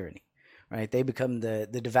become a tyranny, right? They become the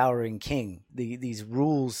devouring king. These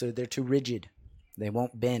rules they're too rigid, they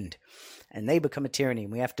won't bend, and they become a tyranny.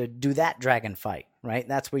 And we have to do that dragon fight, right?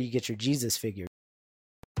 That's where you get your Jesus figure.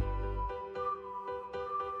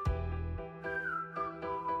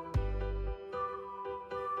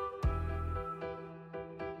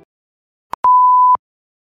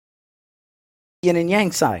 Yin and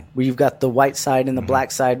yang side, where you've got the white side and the black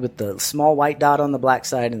side, with the small white dot on the black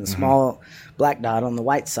side and the small black dot on the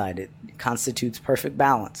white side. It constitutes perfect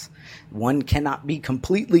balance. One cannot be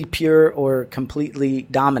completely pure or completely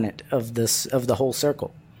dominant of the whole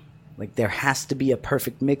circle. Like, there has to be a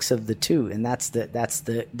perfect mix of the two, and that's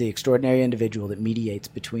the extraordinary individual that mediates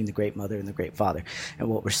between the Great Mother and the Great Father. And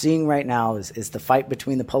what we're seeing right now is the fight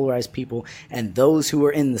between the polarized people and those who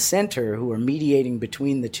are in the center, who are mediating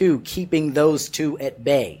between the two, keeping those two at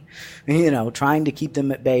bay, you know, trying to keep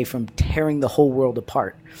them at bay from tearing the whole world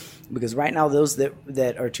apart. Because right now, those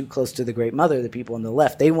that are too close to the Great Mother, the people on the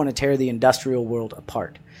left, they want to tear the industrial world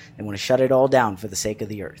apart. They want to shut it all down for the sake of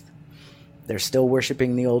the earth. They're still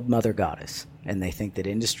worshiping the old mother goddess, and they think that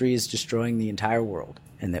industry is destroying the entire world,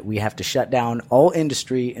 and that we have to shut down all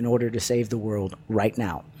industry in order to save the world right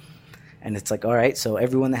now. And it's like, all right, so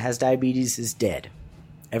everyone that has diabetes is dead.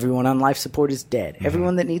 Everyone on life support is dead.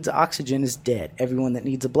 Everyone that needs oxygen is dead. Everyone that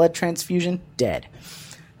needs a blood transfusion, dead.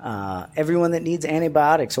 Everyone that needs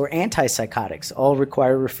antibiotics or antipsychotics all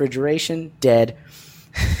require refrigeration, dead.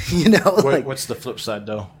 You know, what's the flip side,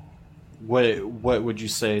 though? What would you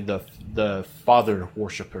say the father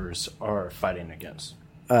worshippers are fighting against?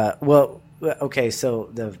 Well, okay,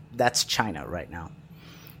 so that's China right now.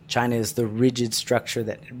 China is the rigid structure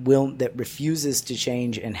that refuses to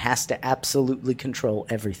change and has to absolutely control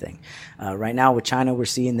everything. Right now with China, we're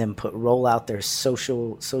seeing them roll out their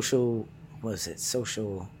social. What is it?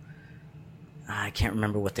 Social. I can't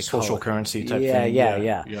remember what they call it. Social currency type thing.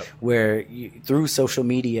 Yeah. Yep. Where through social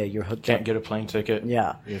media, you're hooked. Can't get a plane ticket.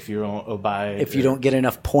 Yeah. If you don't buy. If you don't get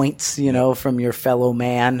enough points, you know, from your fellow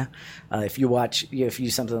man. If you do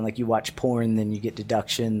something like you watch porn, then you get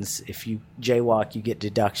deductions. If you jaywalk, you get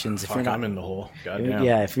deductions. If you're not, I'm in the hole. Goddamn.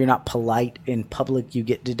 Yeah. If you're not polite in public, you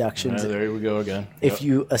get deductions. There we go again. If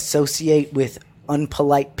you associate with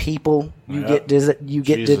unpolite people, you get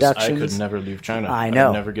deductions. I could never leave China. I know.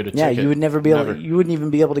 I'd never get a ticket. Yeah, you would never be able. You wouldn't even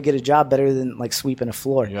be able to get a job better than like sweeping a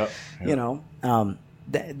floor. Yep. You know,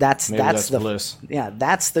 that's the bliss. Yeah,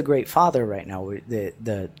 that's the Great Father right now.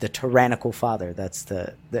 The tyrannical father. That's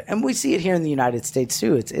the and we see it here in the United States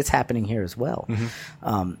too. It's happening here as well.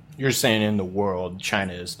 You're saying in the world,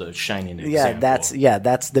 China is the shining example.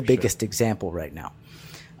 That's the biggest example right now.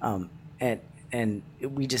 And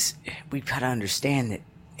we've got to understand that.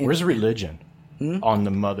 Where's religion on the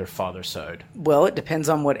mother-father side? Well, it depends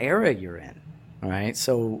on what era you're in. All right,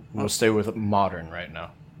 so we'll stay with modern right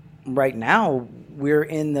now. Right now, we're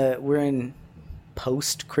in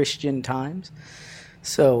post-Christian times.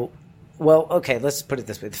 So, well, okay, let's put it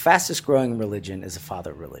this way: the fastest-growing religion is a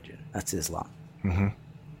father religion. That's Islam. Mm-hmm.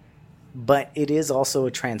 But it is also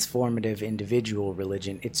a transformative individual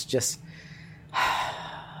religion. It's just.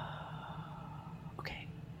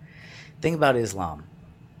 Thing about Islam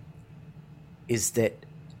is that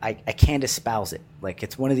I can't espouse it. Like,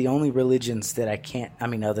 it's one of the only religions that I can't, I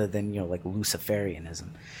mean, other than, you know, like Luciferianism,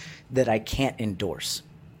 that I can't endorse.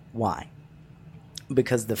 Why?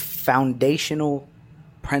 Because the foundational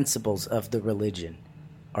principles of the religion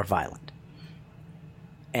are violent.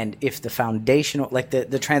 And if the foundational, like the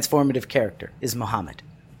transformative character is Muhammad.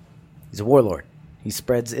 He's a warlord. He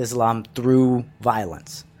spreads Islam through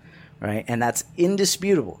violence. Right, and that's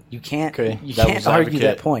indisputable. You can't argue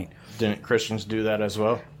that point. Didn't Christians do that as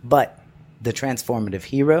well? But the transformative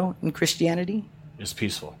hero in Christianity is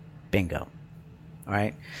peaceful. Bingo. All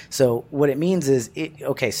right. So what it means is,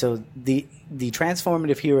 so the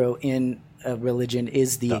transformative hero in a religion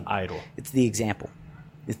is the idol. It's the example.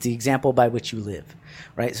 It's the example by which you live.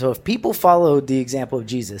 Right. So if people followed the example of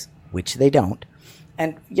Jesus, which they don't,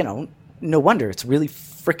 and you know, no wonder it's really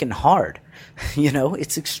freaking hard. You know,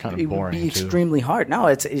 it would be extremely hard. No,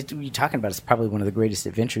 you're talking about it's probably one of the greatest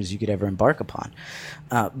adventures you could ever embark upon.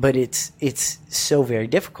 But it's so very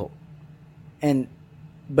difficult.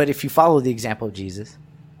 But if you follow the example of Jesus,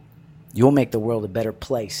 you'll make the world a better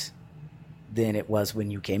place than it was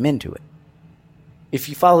when you came into it. If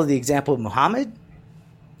you follow the example of Muhammad,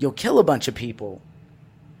 you'll kill a bunch of people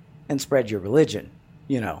and spread your religion,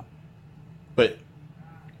 you know. But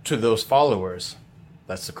to those followers,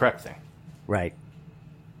 that's the correct thing. Right.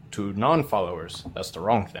 To non-followers, that's the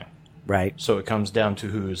wrong thing. Right. So it comes down to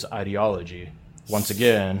whose ideology. Once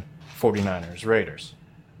again, 49ers, Raiders.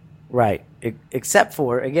 Right. Except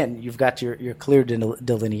for, again, you've got your clear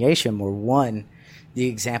delineation where one, the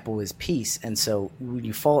example is peace. And so when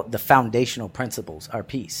you follow the foundational principles are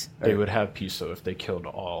peace. They would have peace, though, if they killed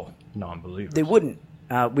all non-believers. They wouldn't.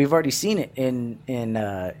 We've already seen it in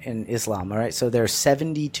Islam. All right. So there's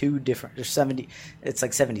 72 different, there's 70, it's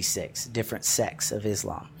like 76 different sects of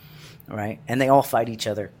Islam. All right. And they all fight each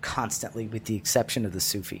other constantly with the exception of the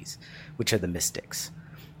Sufis, which are the mystics.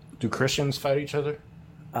 Do Christians fight each other?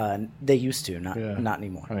 They used to, not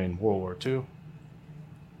anymore. I mean, World War II.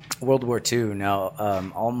 World War II,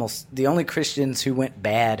 no. Almost the only Christians who went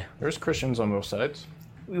bad. There's Christians on both sides.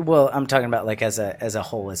 Well, I'm talking about like as a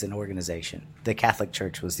whole, as an organization. The Catholic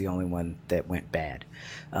Church was the only one that went bad.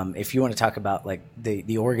 If you want to talk about like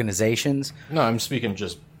the organizations. No, I'm speaking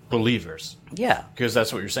just believers. Yeah. Because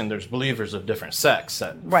that's what you're saying. There's believers of different sects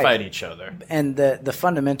that fight each other. And the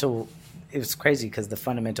fundamental, it was crazy because the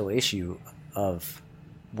fundamental issue of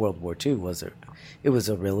World War II was it was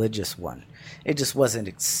a religious one. It just wasn't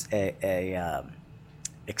a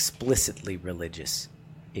explicitly religious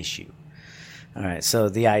issue. All right, so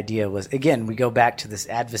the idea was, again, we go back to this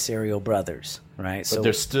adversarial brothers, right? But so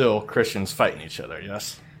there's still Christians fighting each other,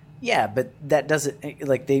 yes? Yeah, but that doesn't,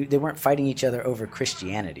 like, they weren't fighting each other over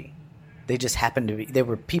Christianity. They just happened to be, there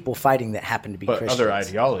were people fighting that happened to be Christians. But other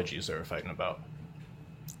ideologies they were fighting about.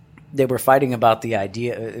 They were fighting about the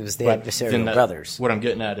idea, it was the adversarial brothers. What I'm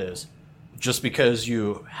getting at is, just because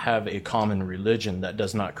you have a common religion, that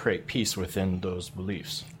does not create peace within those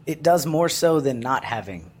beliefs. It does more so than not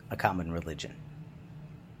having a common religion.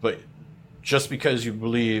 But just because you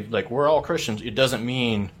believe, like, we're all Christians, it doesn't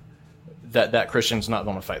mean that Christian's not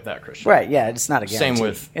going to fight that Christian. Right, yeah, it's not a guarantee. Same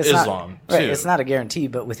with Islam, too. Right, it's not a guarantee,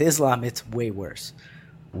 but with Islam, it's way worse.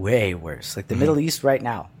 Way worse. Like, the Middle East right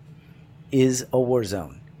now is a war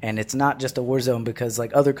zone. And it's not just a war zone because,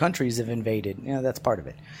 like, other countries have invaded. You know, that's part of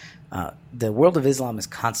it. The world of Islam is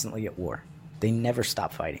constantly at war. They never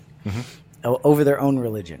stop fighting over their own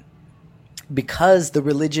religion. Because the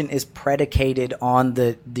religion is predicated on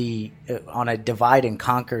on a divide and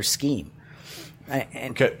conquer scheme,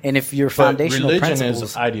 and if your foundational religion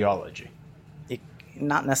is ideology,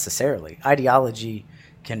 not necessarily. Ideology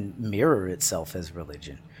can mirror itself as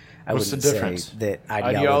religion. What's the difference? Say that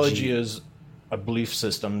ideology is a belief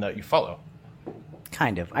system that you follow.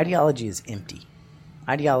 Kind of. Ideology is empty.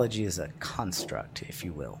 Ideology is a construct, if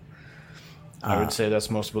you will. I would say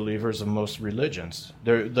that's most believers of most religions.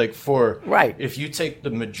 They're like if you take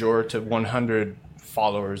the majority of 100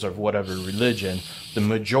 followers of whatever religion, the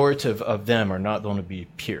majority of them are not going to be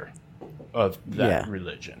pure of that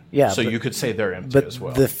religion. Yeah. So you could say they're empty as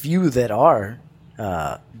well. The few that are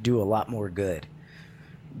do a lot more good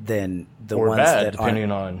than the or ones bad, that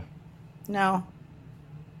depending on. No.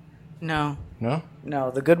 No. No.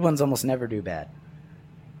 No. The good ones almost never do bad.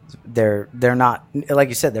 They're not, like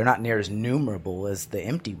you said, they're not near as numerable as the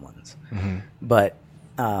empty ones. But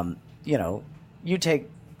you know, you take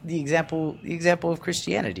the example of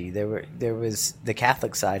Christianity. There was the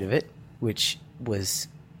Catholic side of it, which was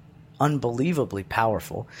unbelievably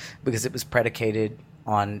powerful because it was predicated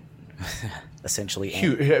on essentially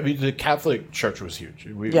huge. I mean, the Catholic Church was huge.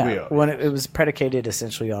 When it was predicated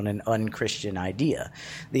essentially on an unchristian idea,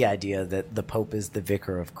 the idea that the Pope is the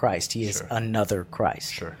vicar of Christ. He is another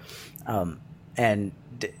Christ. Sure. And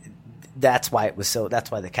that's why it was so. That's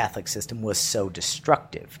why the Catholic system was so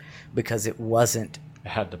destructive because it wasn't. It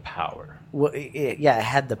had the power. Well, it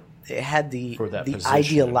had the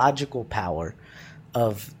ideological power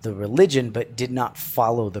of the religion, but did not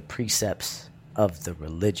follow the precepts of the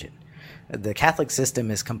religion. The Catholic system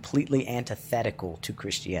is completely antithetical to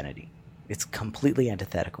Christianity. It's completely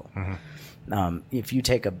antithetical. If you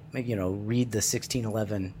take read the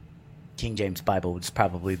 1611 King James Bible, which is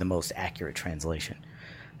probably the most accurate translation,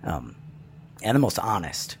 and the most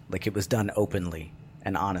honest. Like, it was done openly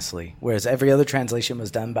and honestly, whereas every other translation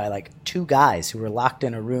was done by like two guys who were locked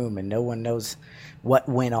in a room and no one knows what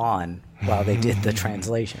went on while they did the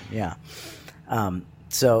translation. Yeah.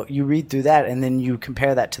 So you read through that, and then you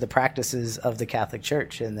compare that to the practices of the Catholic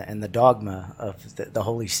Church and the dogma of the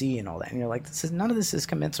Holy See and all that, and you're like, none of this is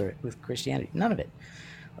commensurate with Christianity. None of it.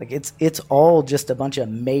 Like, it's all just a bunch of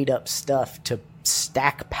made up stuff to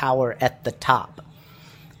stack power at the top,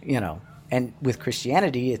 you know. And with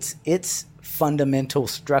Christianity, its fundamental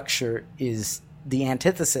structure is the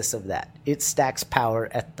antithesis of that. It stacks power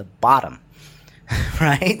at the bottom,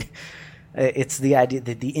 right? It's the idea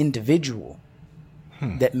that the individual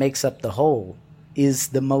that makes up the whole is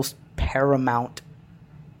the most paramount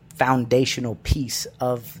foundational piece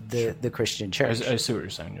of the Christian church. I see what you're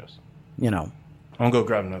saying, yes. You know. I'm going to go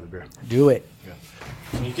grab another beer. Do it. Yeah.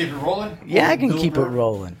 Can you keep it rolling? Yeah, I can keep it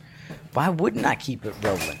rolling. Why wouldn't I keep it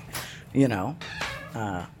rolling? You know?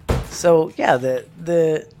 So, yeah,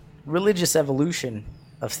 the religious evolution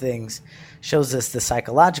of things shows us the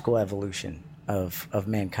psychological evolution of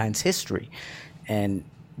mankind's history. And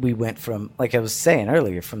we went from, like I was saying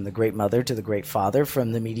earlier, from the great mother to the great father,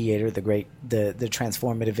 from the mediator, the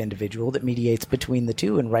transformative individual that mediates between the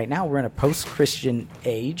two. And right now we're in a post-Christian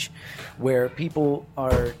age where people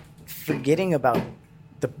are forgetting about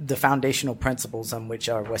the foundational principles on which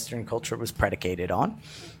our Western culture was predicated on,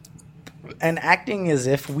 and acting as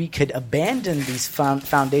if we could abandon these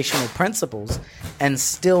foundational principles and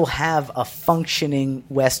still have a functioning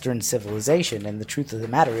Western civilization. And the truth of the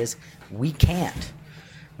matter is, we can't.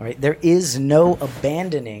 All right? There is no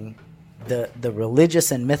abandoning the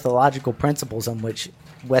religious and mythological principles on which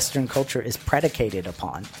Western culture is predicated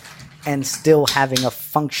upon and still having a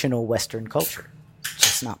functional Western culture. It's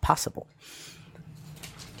just not possible.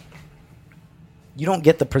 You don't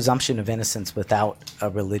get the presumption of innocence without a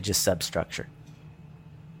religious substructure.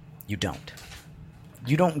 You don't.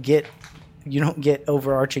 You don't get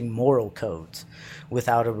overarching moral codes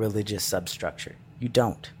without a religious substructure. You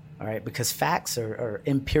don't. All right? Because facts or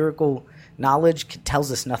empirical knowledge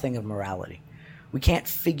tells us nothing of morality. We can't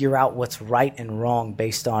figure out what's right and wrong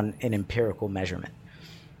based on an empirical measurement.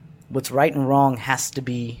 What's right and wrong has to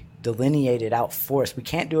be delineated out for us. We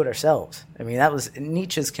can't do it ourselves. I mean, that was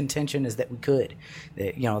Nietzsche's contention, is that we could.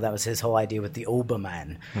 That was his whole idea with the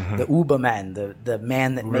Oberman, the Uberman, the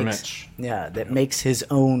man that makes his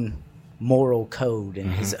own moral code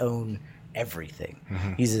and his own everything.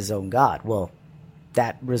 He's his own God. Well,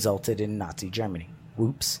 that resulted in Nazi Germany.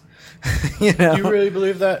 Whoops. Do you really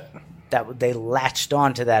believe that? That they latched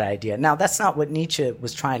on to that idea. Now, that's not what Nietzsche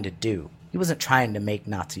was trying to do. He wasn't trying to make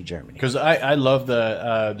Nazi Germany. Because I love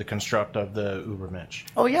the construct of the Ubermensch.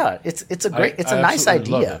 Oh yeah, it's a nice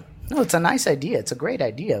idea. No, it's a nice idea. It's a great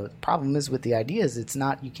idea. The problem is with the idea is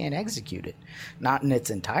you can't execute it, not in its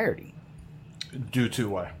entirety. Due to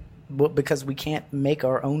why? Well, because we can't make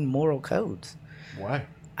our own moral codes. Why?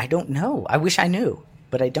 I don't know. I wish I knew,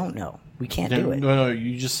 but I don't know. We can't do it. No,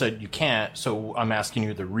 you just said you can't, so I'm asking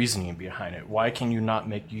you the reasoning behind it. Why can you not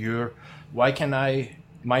make why can I,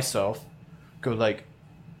 myself, go like,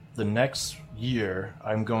 the next year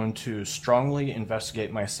I'm going to strongly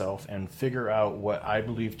investigate myself and figure out what I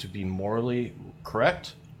believe to be morally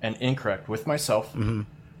correct and incorrect with myself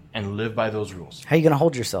and live by those rules? How are you going to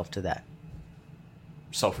hold yourself to that?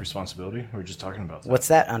 Self-responsibility. We were just talking about that. What's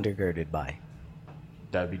that undergirded by?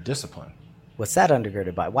 That'd be discipline. What's that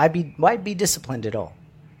undergirded by? Why be disciplined at all?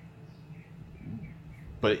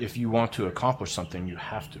 But if you want to accomplish something, you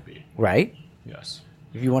have to be. Right? Yes.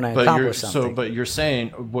 If you want to accomplish something. But you're saying,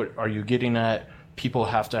 what are you getting at? People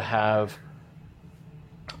have to have,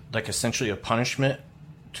 like, essentially a punishment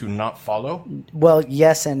to not follow? Well,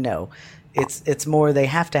 yes and no. It's more they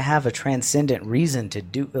have to have a transcendent reason to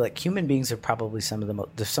do. Like, human beings are probably some of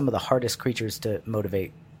the hardest creatures to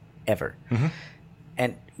motivate ever.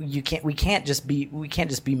 And we can't just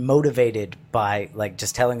be motivated by, like,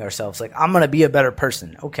 just telling ourselves, like, I'm going to be a better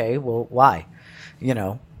person. Okay, well, why?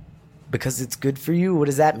 Because it's good for you. What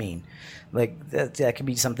does that mean? Like, that could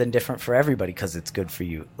be something different for everybody because it's good for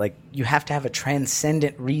you. Like, you have to have a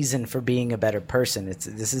transcendent reason for being a better person.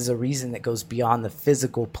 This is a reason that goes beyond the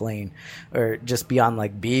physical plane, or just beyond,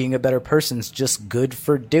 like, being a better person's just good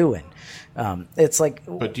for doing. It's like.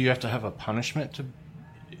 But do you have to have a punishment to?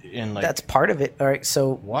 That's part of it. All right.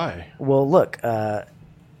 So why? Well, look.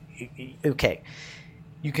 Okay,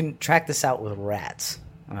 you can track this out with rats.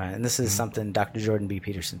 And this is something Dr. Jordan B.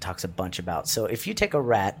 Peterson talks a bunch about. So if you take a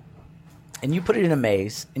rat and you put it in a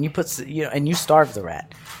maze and and you starve the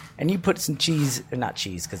rat and you put some cheese, or not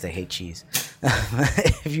cheese because they hate cheese.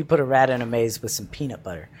 If you put a rat in a maze with some peanut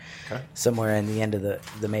butter somewhere in the end of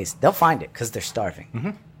the maze, they'll find it because they're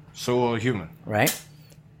starving. So a human. Right?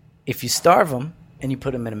 If you starve them and you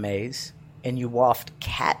put them in a maze and you waft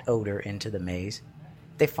cat odor into the maze,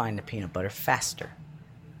 they find the peanut butter faster.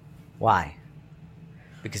 Why?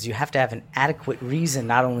 Because you have to have an adequate reason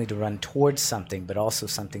not only to run towards something, but also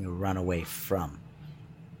something to run away from.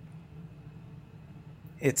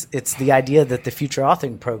 It's the idea that the future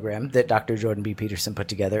authoring program that Dr. Jordan B. Peterson put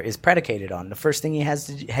together is predicated on. The first thing he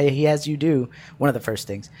has you do, one of the first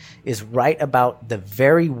things, is write about the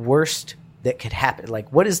very worst that could happen? Like,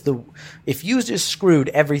 if you just screwed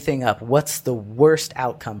everything up, what's the worst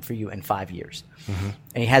outcome for you in 5 years? Mm-hmm.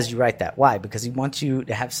 And he has you write that. Why? Because he wants you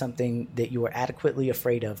to have something that you are adequately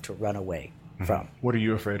afraid of to run away from. What are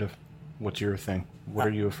you afraid of? What's your thing? What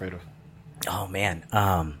are you afraid of? Oh, man.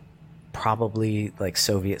 Probably like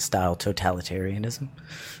Soviet-style totalitarianism.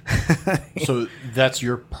 So that's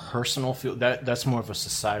your personal feel. That's more of a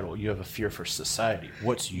societal. You have a fear for society.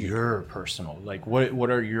 What's your personal? Like, what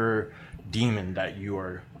are your demon that you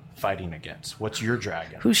are fighting against? What's your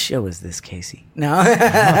dragon? Whose show is this, Casey? No.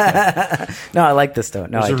 No, I like this, though.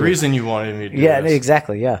 No, There's a reason you wanted me to do this. Yeah,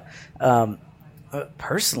 exactly, yeah.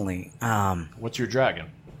 Personally... what's your dragon?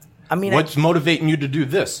 I mean... What's motivating you to do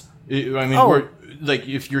this? I mean, like,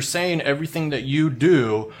 if you're saying everything that you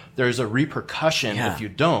do, there's a repercussion if you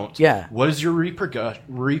don't. Yeah. What is your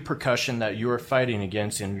repercussion that you are fighting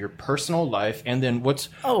against in your personal life? And then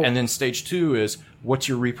and then stage 2 is, what's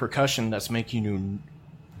your repercussion that's making you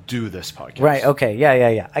do this podcast? Right. Okay.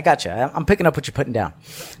 Yeah. I gotcha. I'm picking up what you're putting down.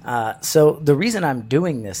 So the reason I'm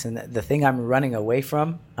doing this and the thing I'm running away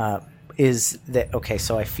from is that, okay,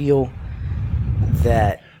 so I feel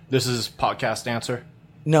that... This is podcast answer?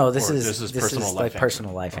 No, this is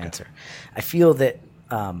personal life answer. I feel that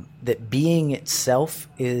that being itself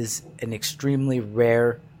is an extremely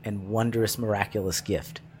rare and wondrous, miraculous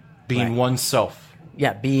gift. Being oneself.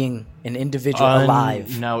 Yeah, being an individual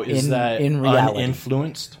alive. Now, is that in reality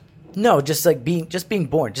uninfluenced? No, just being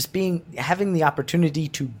born, having the opportunity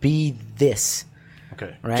to be this.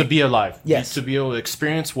 Okay. Right? To be alive. Yes. To be able to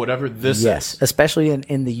experience whatever this is. Yes, especially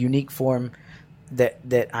in the unique form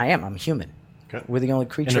that I am. I'm human. Okay. We're the only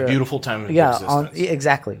creature. In a beautiful time of existence.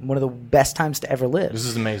 Exactly. One of the best times to ever live. This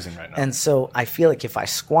is amazing right now. And so I feel like if I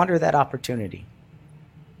squander that opportunity,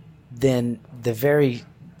 then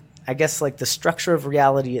I guess like the structure of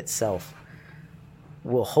reality itself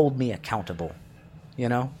will hold me accountable, you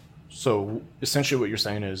know? So essentially what you're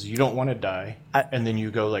saying is you don't want to die, and then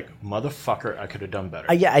you go like, motherfucker, I could have done better.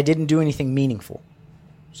 I didn't do anything meaningful.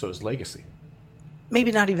 So it's legacy.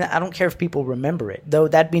 Maybe not even. I don't care if people remember it, though.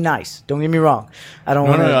 That'd be nice. Don't get me wrong. I don't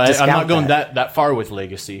want to. I'm not going that far with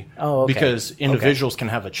legacy. Oh, okay. Because individuals can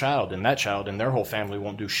have a child, and that child and their whole family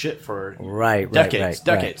won't do shit for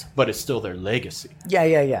decades. But it's still their legacy.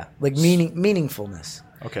 Yeah. Like meaningfulness.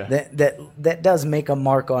 Okay. That does make a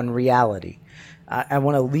mark on reality. I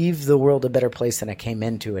want to leave the world a better place than I came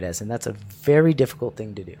into it as, and that's a very difficult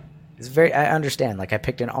thing to do. I understand. Like I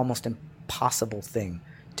picked an almost impossible thing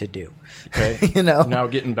to do. Okay. You know? Now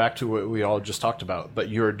getting back to what we all just talked about, but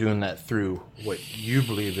you're doing that through what you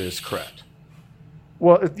believe is correct.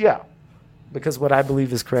 Well, yeah. Because what I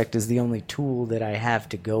believe is correct is the only tool that I have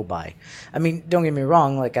to go by. I mean, don't get me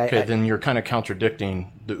wrong. Like then you're kind of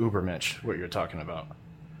contradicting the Ubermensch, what you're talking about.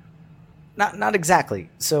 Not exactly.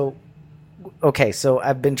 So, okay. So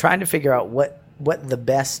I've been trying to figure out what the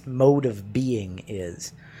best mode of being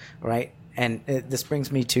is, right? And this brings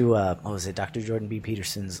me to, Dr. Jordan B.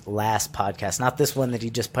 Peterson's last podcast. Not this one that he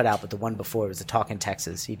just put out, but the one before. It was a talk in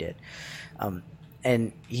Texas he did.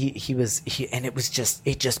 And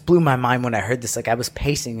it just blew my mind when I heard this. Like I was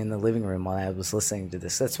pacing in the living room while I was listening to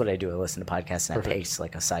this. That's what I do. I listen to podcasts and I pace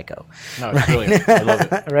like a psycho. No, it's brilliant. I love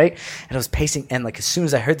it. Right? And I was pacing, and like as soon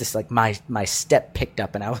as I heard this, like my step picked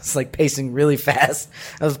up, and I was like pacing really fast.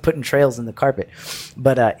 I was putting trails in the carpet.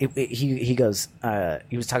 But he goes,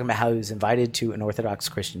 he was talking about how he was invited to an Orthodox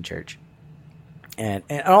Christian church, and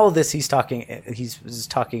all of this he's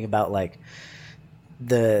talking about like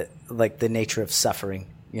the nature of suffering,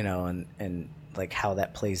 you know, and like how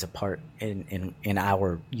that plays a part in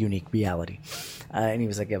our unique reality. And he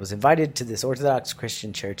was like, I was invited to this Orthodox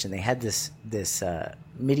Christian church, and they had this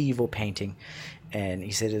medieval painting, and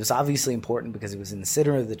he said it was obviously important because it was in the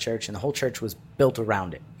center of the church, and the whole church was built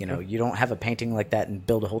around it. You know, you don't have a painting like that and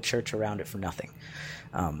build a whole church around it for nothing.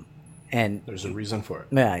 And there's a reason for it.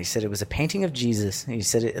 Yeah, he said it was a painting of Jesus. He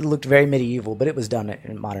said it looked very medieval, but it was done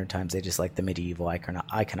in modern times. They just like the medieval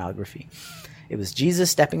iconography. It was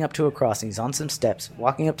Jesus stepping up to a cross, and he's on some steps,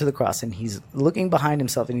 walking up to the cross, and he's looking behind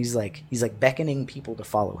himself, and he's like beckoning people to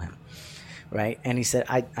follow him, right? And he said,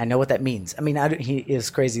 I know what that means. I mean, he is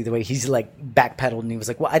crazy the way he's like backpedaled, and he was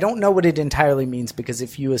like, well, I don't know what it entirely means, because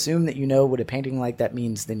if you assume that you know what a painting like that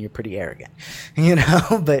means, then you're pretty arrogant, you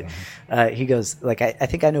know? But he goes, like, I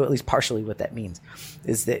think I know at least partially what that means,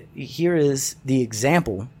 is that here is the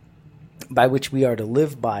example by which we are to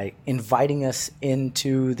live by, inviting us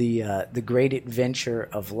into the great adventure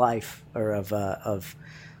of life, or of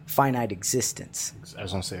finite existence. I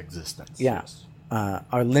was going to say existence. Yeah. Yes.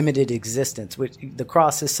 Our limited existence, which the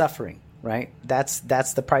cross is suffering, right? That's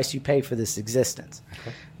the price you pay for this existence.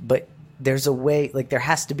 Okay. there's a way, like there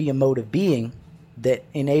has to be a mode of being that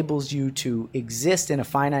enables you to exist in a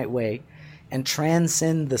finite way and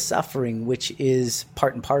transcend the suffering, which is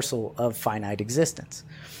part and parcel of finite existence.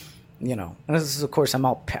 You know, and this is, of course, I'm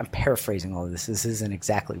paraphrasing all of this. This isn't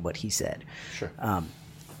exactly what he said. Sure.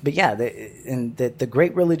 But yeah, the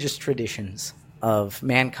great religious traditions of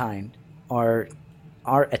mankind are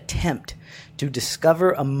our attempt to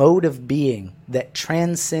discover a mode of being that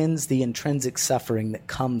transcends the intrinsic suffering that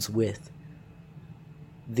comes with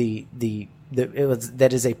that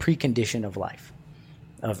is a precondition of life,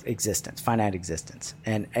 of existence, finite existence.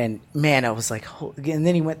 And man, I was like, and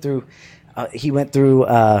then he went through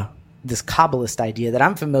this Kabbalist idea that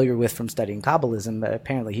I'm familiar with from studying Kabbalism.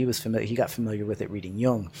 Apparently he got familiar with it reading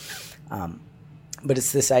Jung. But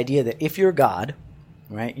it's this idea that if you're God,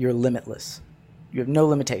 right, you're limitless. You have no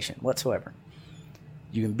limitation whatsoever.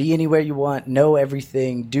 You can be anywhere you want, know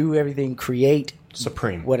everything, do everything, create.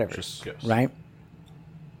 Supreme. Whatever, yes. Right?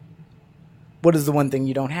 What is the one thing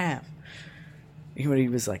you don't have? He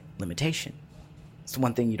was like, limitation. It's the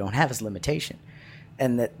one thing you don't have is limitation.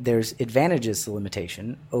 And that there's advantages to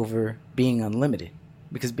limitation over being unlimited.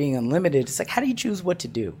 Because being unlimited, it's like, how do you choose what to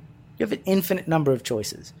do? You have an infinite number of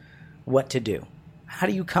choices what to do. How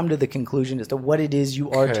do you come to the conclusion as to what it is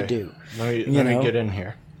you are to do? Let me get in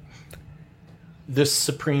here. This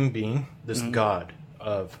supreme being, this God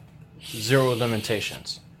of zero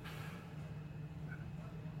limitations.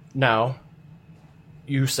 Now,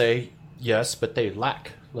 you say, yes, but they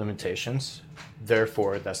lack limitations.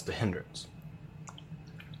 Therefore, that's the hindrance.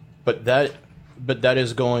 But that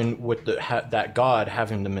is going with that God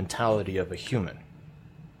having the mentality of a human.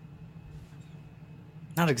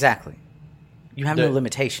 Not exactly. You have no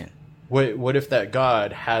limitation. What if that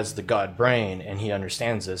God has the God brain and he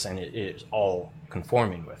understands this and it is all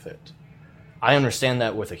conforming with it? I understand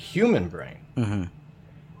that with a human brain. Mm-hmm.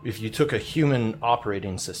 If you took a human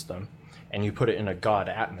operating system and you put it in a God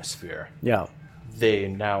atmosphere, they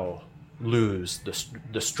now lose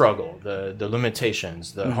the struggle, the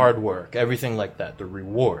limitations, the hard work, everything like that, the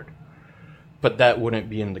reward. But that wouldn't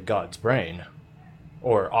be in the God's brain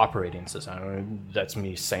or operating system. I don't know, that's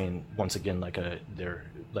me saying once again, they're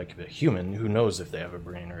like a human who knows if they have a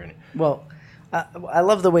brain or any. Well, I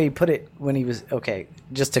love the way he put it when he was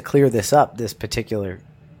just to clear this up, this particular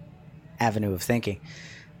avenue of thinking.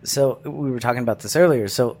 So we were talking about this earlier.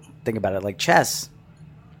 So think about it like chess.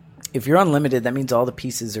 If you're unlimited, that means all the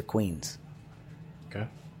pieces are queens. Okay.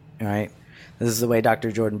 All right. This is the way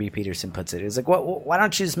Dr. Jordan B. Peterson puts it. It's like, why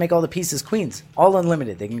don't you just make all the pieces queens? All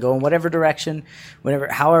unlimited. They can go in whatever direction,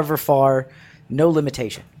 however far, no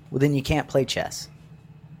limitation. Well, then you can't play chess.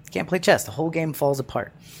 You can't play chess. The whole game falls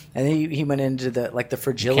apart. And then he went into the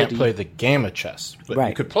fragility. You can't play the game of chess, but right.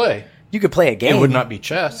 You could play. You could play a game. It would not be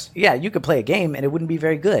chess. Yeah, you could play a game, and it wouldn't be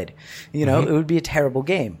very good. It would be a terrible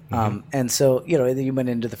game. And so, you went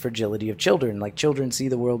into the fragility of children. Like, children see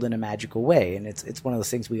the world in a magical way, and it's one of those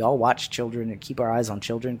things we all watch children and keep our eyes on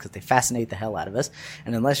children because they fascinate the hell out of us.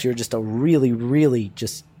 And unless you're just a really, really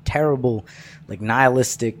just terrible, like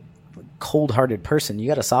nihilistic, cold-hearted person, you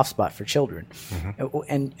got a soft spot for children.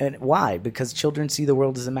 And why? Because children see the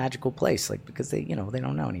world as a magical place, because they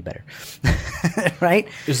don't know any better. Right?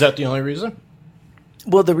 Is that the only reason?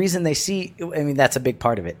 Well, the reason they see, that's a big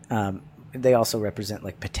part of it. They also represent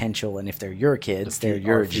like potential, and if they're your kids, they're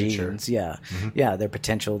your genes. Yeah. Yeah, they're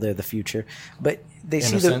potential, they're the future. But they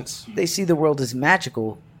see the world as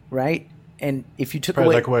magical, right? And if you took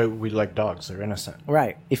away, like why we like dogs, they're innocent.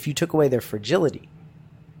 Right. If you took away their fragility,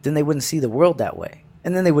 then they wouldn't see the world that way.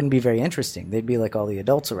 And then they wouldn't be very interesting. They'd be like all the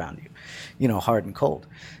adults around you, hard and cold.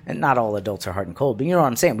 And not all adults are hard and cold, but you know what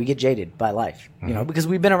I'm saying? We get jaded by life, because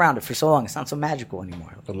we've been around it for so long. It's not so magical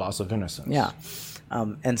anymore. The loss of innocence. Yeah.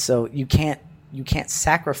 And so you can't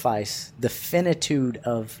sacrifice the finitude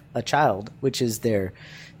of a child, which is their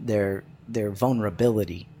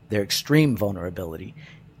vulnerability, their extreme vulnerability,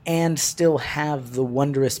 and still have the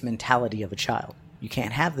wondrous mentality of a child. You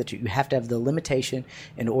can't have the two. You have to have the limitation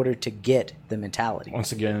in order to get the mentality.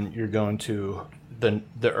 Once again, you're going to the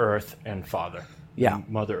earth and father. Yeah.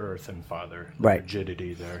 Mother Earth and Father. Right.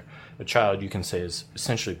 Rigidity there. A child, you can say, is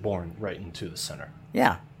essentially born right into the center.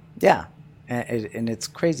 Yeah. Yeah. And it's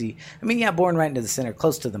crazy. Born right into the center,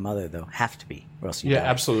 close to the mother, though. Have to be, or else you die.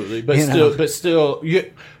 Absolutely. But still,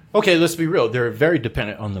 okay, let's be real. They're very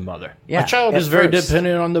dependent on the mother. Yeah, a child is very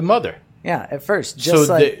dependent on the mother. Yeah, at first.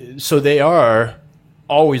 So they are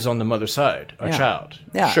always on the mother's side, a child.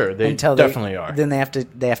 Yeah, sure, they definitely are. Then they have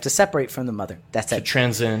to separate from the mother. That's to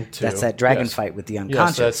transcend to. That's that dragon fight with the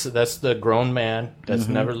unconscious. Yes, that's the grown man that's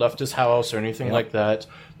never left his house or anything like that.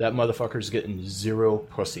 That motherfucker's getting zero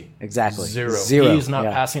pussy. Exactly. Zero. He's not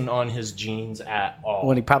passing on his genes at all.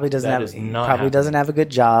 When he probably doesn't have a good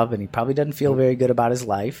job, and he probably doesn't feel very good about his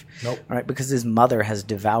life. Nope. Right, because his mother has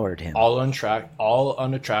devoured him. All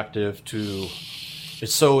unattractive to.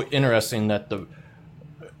 It's so interesting that the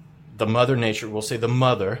mother nature, we'll say the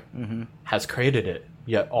mother, has created it,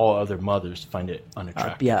 yet all other mothers find it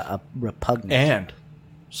unattractive. Repugnant. And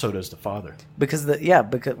so does the father. Because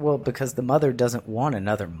the mother doesn't want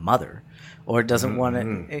another mother, or doesn't want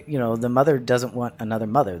it. The mother doesn't want another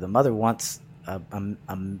mother. The mother wants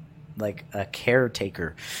like a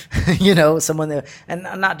caretaker, someone that, and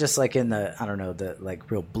not just like in the, I don't know, the like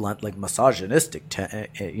real blunt, like misogynistic,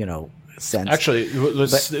 sense. Actually,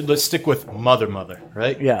 let's stick with mother,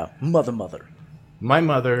 right? Yeah, mother. My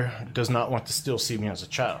mother does not want to still see me as a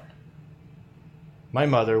child. My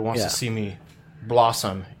mother wants to see me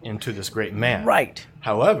blossom into this great man. Right.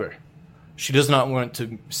 However, she does not want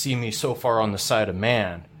to see me so far on the side of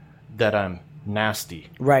man that I'm nasty.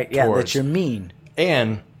 Right, yeah, that you're mean.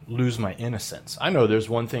 And lose my innocence. I know there's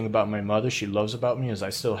one thing about my mother she loves about me is I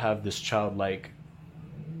still have this childlike,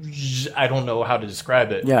 I don't know how to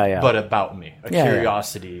describe it, but about me, a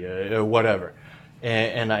curiosity, whatever.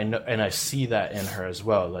 And I know, and I see that in her as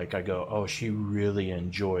well. Like I go, oh, she really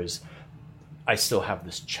enjoys. I still have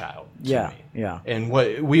this child to me. Yeah. And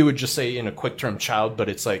what we would just say in a quick term, child, but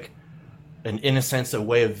it's like an innocence, a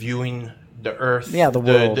way of viewing the earth, the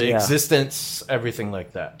world, the existence, everything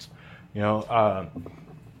like that.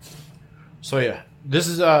 So yeah, this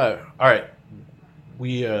is all right.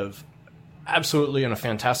 We have absolutely, in a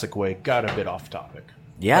fantastic way, got a bit off topic.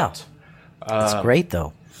 Yeah, that's great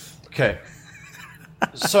though. Okay,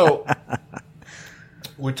 so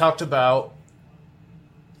we talked about.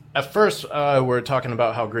 At first, we're talking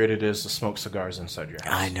about how great it is to smoke cigars inside your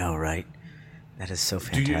house. I know, right? That is so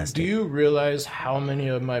fantastic. Do you realize how many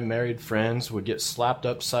of my married friends would get slapped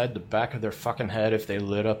upside the back of their fucking head if they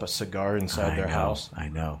lit up a cigar inside their house? I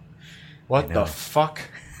know. What the fuck?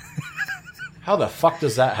 How the fuck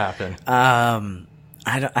does that happen? I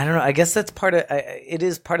don't know. I guess that's part of it.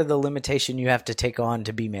 Is part of the limitation you have to take on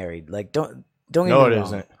to be married. Like don't get me wrong. No, it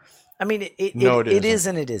isn't. I mean, it is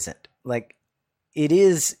and it isn't. Like it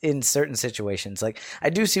is in certain situations. Like I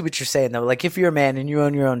do see what you're saying though. Like if you're a man and you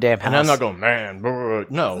own your own damn house, and I'm not going, man.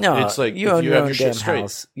 No, it's like you own your own damn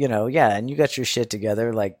house. And you got your shit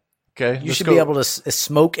together. Like. Okay, you should be able to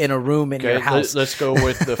smoke in a room in your house. Let's go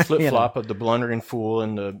with the flip-flop of the blundering fool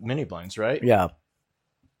and the mini blinds, right? Yeah.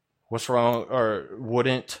 What's wrong? Or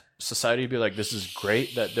wouldn't society be like, this is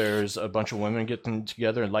great that there's a bunch of women getting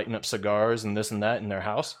together and lighting up cigars and this and that in their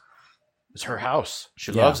house? It's her house.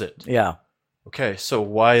 She loves it. Yeah. Okay, so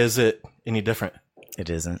why is it any different? It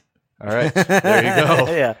isn't. All right, there you go.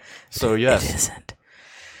 Yeah. So, yes. It isn't.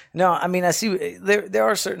 No, I mean, I see there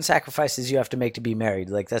are certain sacrifices you have to make to be married.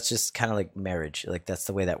 Like that's just kind of like marriage. Like that's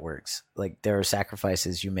the way that works. Like there are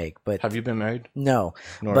sacrifices you make. But have you been married? No,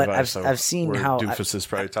 but I've seen how Doofus is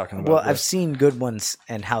probably talking about. Well, I've seen good ones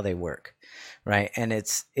and how they work, right? And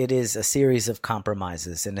it is a series of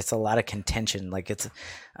compromises, and it's a lot of contention. Like it's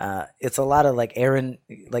a lot of like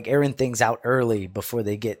airing things out early before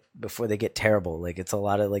they get terrible. Like it's a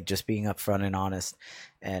lot of like just being upfront and honest.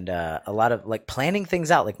 And a lot of like planning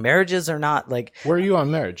things out. Like marriages are not like. Where are you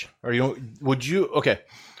on marriage? Okay.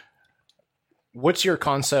 What's your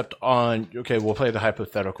concept on? Okay, we'll play the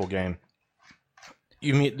hypothetical game.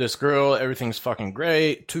 You meet this girl, everything's fucking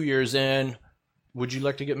great. 2 years in, would you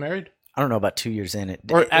like to get married? I don't know about 2 years in it,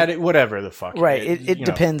 or whatever the fuck. Right. It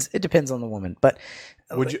depends. It depends on the woman, but.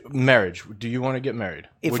 Marriage? Do you want to get married?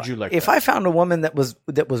 Would you like? If I found a woman that was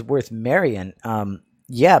worth marrying,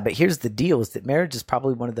 yeah, but here's the deal: is that marriage is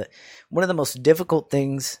probably one of the most difficult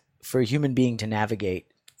things for a human being to navigate.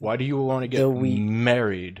 Why do you want to get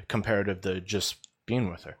married comparative to just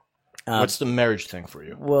being with her? What's the marriage thing for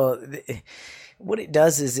you? Well, what it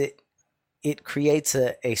does is it creates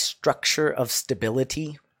a structure of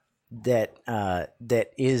stability that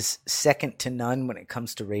is second to none when it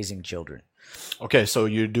comes to raising children. Okay, so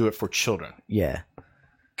you do it for children. Yeah.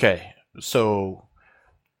 Okay, so.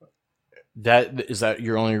 Is that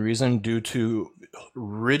your only reason? Due to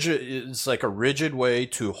it's like a rigid way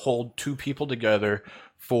to hold two people together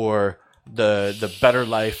for the better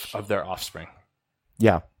life of their offspring.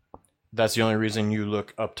 Yeah, that's the only reason you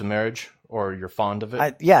look up to marriage, or you're fond of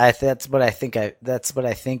it. That's what I think. That's what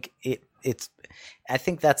I think it I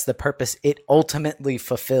think that's the purpose it ultimately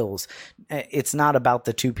fulfills. It's not about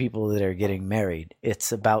the two people that are getting married.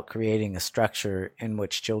 It's about creating a structure in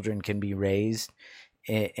which children can be raised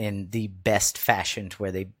in the best fashion to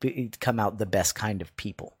where they come out the best kind of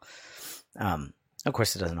people. Of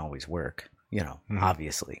course, it doesn't always work,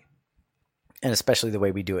 obviously. And especially the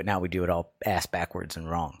way we do it now, we do it all ass backwards and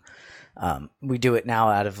wrong. We do it now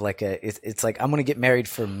out of like it's like, I'm going to get married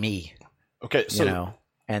for me. Okay. So,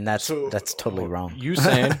 and that's totally wrong. You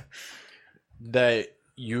saying that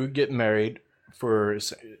you get married for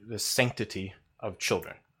the sanctity of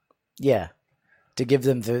children. Yeah. To give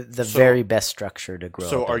them the very best structure to grow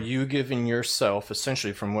up. So are you giving yourself,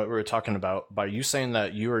 essentially from what we were talking about, by you saying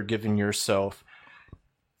that you are giving yourself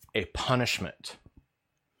a punishment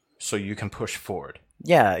so you can push forward?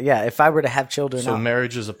 Yeah. If I were to have children, so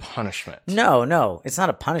marriage is a punishment. No, it's not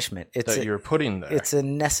a punishment. It's that you're putting there. It's a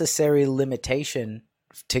necessary limitation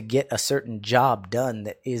to get a certain job done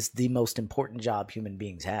that is the most important job human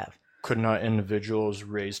beings have. Could not individuals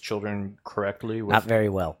raise children correctly? Not very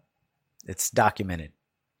well. It's documented.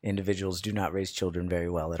 Individuals do not raise children very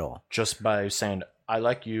well at all. Just by saying, I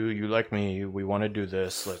like you, you like me, we want to do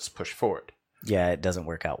this, let's push forward. Yeah, it doesn't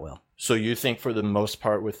work out well. So you think for the most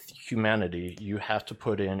part with humanity, you have to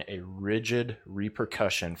put in a rigid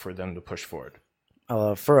repercussion for them to push forward?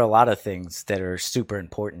 For a lot of things that are super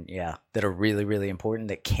important, yeah, that are really, really important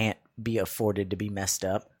that can't be afforded to be messed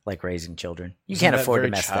up, like raising children. You can't afford to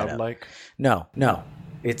mess that up. No.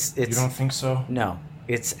 It's. You don't think so? No.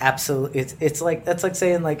 It's absolutely. It's like that's like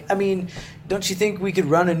saying like, I mean, don't you think we could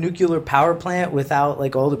run a nuclear power plant without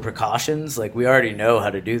like all the precautions? Like we already know how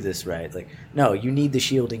to do this, right? Like no, you need the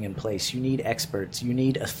shielding in place. You need experts. You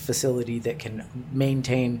need a facility that can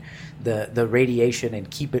maintain the radiation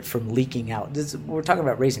and keep it from leaking out. We're talking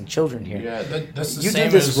about raising children here. Yeah, that's the you same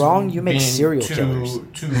do this as wrong, you make serial killers.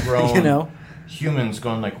 Two grown humans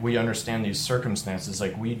going like, we understand these circumstances.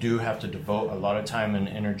 Like we do have to devote a lot of time and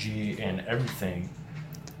energy and everything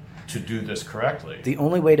to do this correctly. The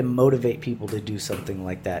only way to motivate people to do something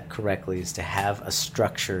like that correctly is to have a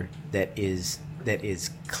structure that is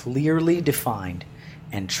clearly defined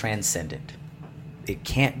and transcendent. It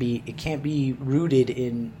can't be rooted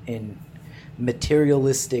in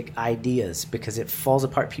materialistic ideas because it falls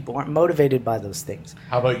apart. People aren't motivated by those things.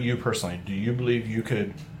 How about you personally? Do you believe you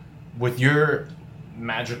could, with your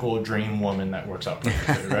magical dream woman that works out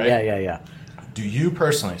perfectly, right? Yeah. Do you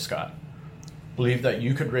personally, Scott, believe that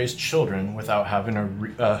you could raise children without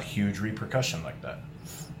having a huge repercussion like that?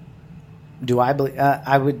 Do I believe?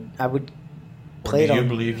 I would play it on. Do you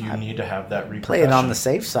believe you need to have that repercussion? Play it on the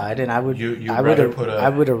safe side, and I would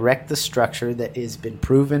erect the structure that has been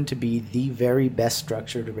proven to be the very best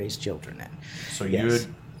structure to raise children in. So you would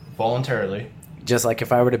voluntarily, just like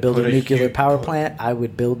if I were to build a nuclear power plant, I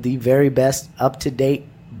would build the very best up-to-date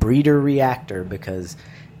breeder reactor because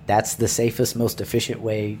that's the safest, most efficient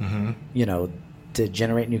way, to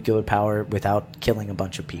generate nuclear power without killing a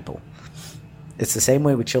bunch of people. It's the same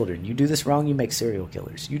way with children. You do this wrong, you make serial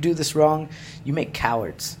killers. You do this wrong, you make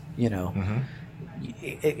cowards,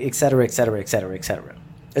 et cetera, et cetera, et cetera, et cetera.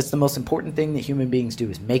 It's the most important thing that human beings do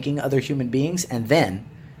is making other human beings and then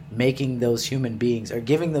making those human beings or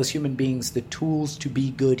giving those human beings the tools to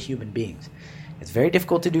be good human beings. It's very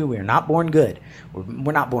difficult to do. We are not born good.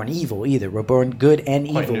 We're not born evil either. We're born good and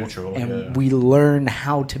quite evil. Neutral, and we learn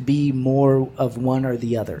how to be more of one or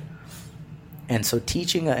the other. And so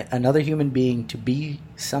teaching another human being to be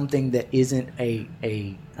something that isn't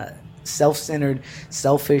a self-centered,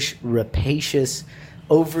 selfish, rapacious,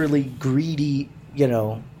 overly greedy,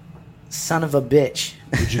 son of a bitch.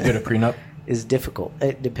 Did you get a prenup? Is difficult.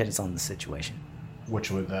 It depends on the situation. Which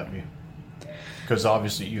would that be? Because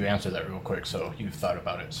obviously you answered that real quick, so you've thought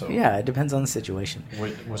about it. So yeah, it depends on the situation.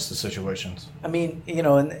 What's the situations? I mean,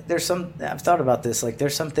 and there's some. I've thought about this. Like,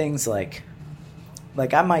 there's some things like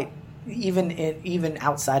I might even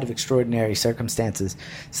outside of extraordinary circumstances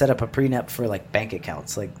set up a prenup for like bank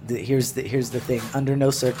accounts. Like, here's the thing: under no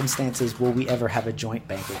circumstances will we ever have a joint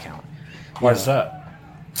bank account. Why is that?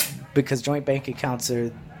 Because joint bank accounts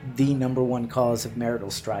are the number one cause of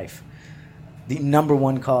marital strife. The number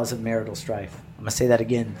one cause of marital strife. I'm going to say that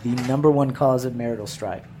again. The number one cause of marital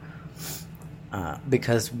strife.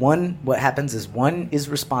 Because what happens is one is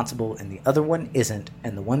responsible and the other one isn't.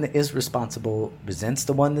 And the one that is responsible resents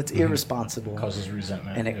the one that's irresponsible. Causes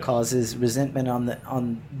resentment. And it causes resentment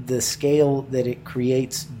on the scale that it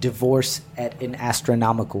creates divorce at an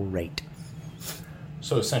astronomical rate.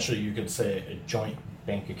 So essentially you could say a joint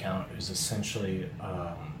bank account is essentially...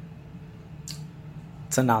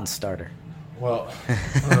 it's a non-starter. Well,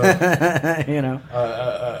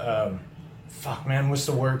 fuck, man, what's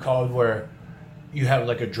the word called where you have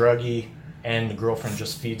like a druggie and the girlfriend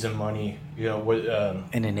just feeds him money? You know what?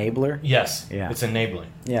 An enabler. Yes. Yeah. It's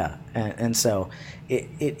enabling. Yeah, and so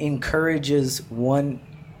it encourages the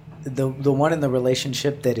one in the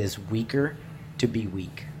relationship that is weaker to be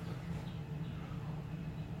weak.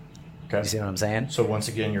 Okay. You see what I'm saying? So once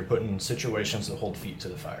again, you're putting situations that hold feet to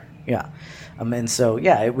the fire. Yeah. And so,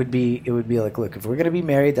 yeah, it would be like, look, if we're going to be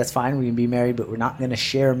married, that's fine. We can be married, but we're not going to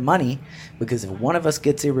share money, because if one of us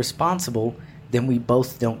gets irresponsible, then we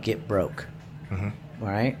both don't get broke. Mm-hmm. All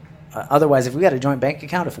right? Otherwise, if we got a joint bank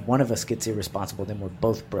account, if one of us gets irresponsible, then we're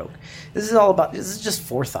both broke. This is just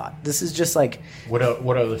forethought. This is just like... What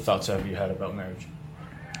other thoughts have you had about marriage?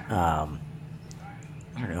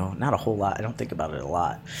 I don't know, not a whole lot. I don't think about it a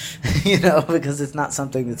lot, you know, because it's not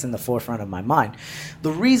something that's in the forefront of my mind.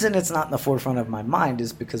 The reason it's not in the forefront of my mind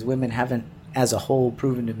is because women haven't, as a whole,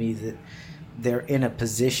 proven to me that they're in a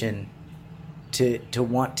position to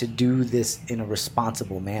want to do this in a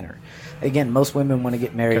responsible manner. Again, most women want to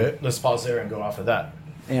get married. Okay, let's pause there and go off of that.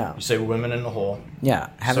 Yeah. You say women in the whole. Yeah.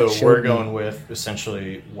 So we're going with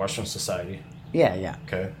essentially Western society. Yeah, yeah.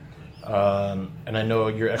 Okay. And I know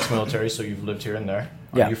you're ex-military, so you've lived here and there.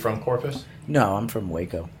 Are you from Corpus? No, I'm from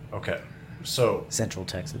Waco. Okay. So Central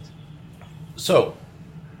Texas. So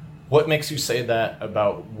what makes you say that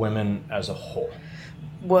about women as a whole?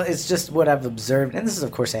 Well, it's just what I've observed, and this is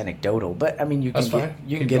of course anecdotal, but I mean you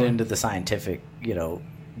can get into the scientific, you know,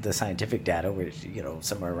 the scientific data where, you know,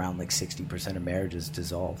 somewhere around like 60% of marriages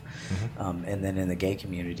dissolve, and then in the gay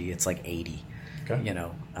community it's like 80. Okay. You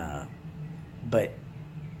know, but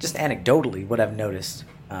just anecdotally, what I've noticed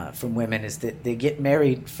from women is that they get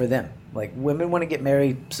married for them. Like, women want to get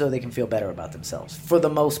married so they can feel better about themselves. For the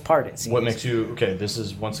most part, it seems. What makes you... Okay, this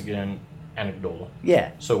is, once again, anecdotal.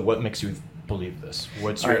 Yeah. So what makes you believe this?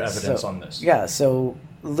 What's your evidence on this? Yeah, so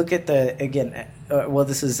look at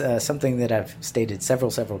this is something that I've stated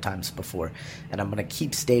several times before, and I'm going to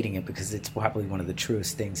keep stating it because it's probably one of the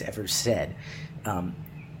truest things ever said.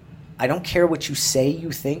 I don't care what you say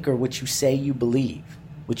you think or what you say you believe.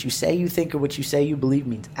 What you say you think or what you say you believe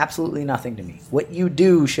means absolutely nothing to me. What you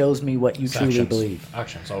do shows me what you truly believe.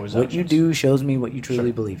 Actions, always what actions. You do shows me what you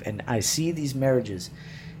truly believe. And I see these marriages,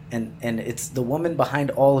 and it's the woman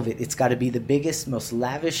behind all of it. It's got to be the biggest, most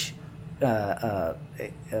lavish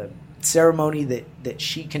ceremony that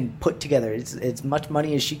she can put together. It's as much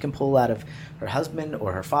money as she can pull out of her husband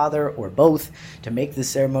or her father or both to make this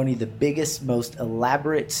ceremony the biggest, most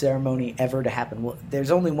elaborate ceremony ever to happen. Well,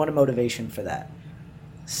 there's only one motivation for that.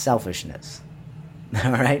 Selfishness.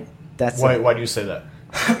 All right? That's why do you say that?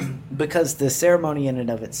 Because the ceremony in and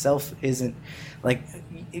of itself isn't like,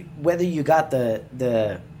 whether you got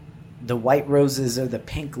the white roses or the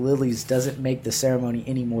pink lilies doesn't make the ceremony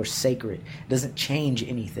any more sacred. It doesn't change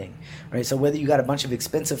anything. Right? So whether you got a bunch of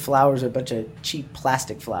expensive flowers or a bunch of cheap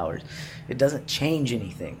plastic flowers, it doesn't change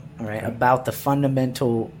anything, all right, about the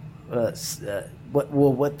fundamental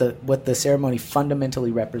what the ceremony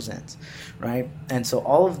fundamentally represents, right? And so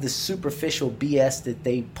all of the superficial BS that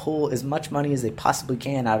they pull as much money as they possibly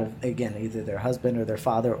can out of, again, either their husband or their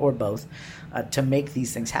father or both, to make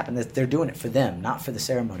these things happen, that they're doing it for them, not for the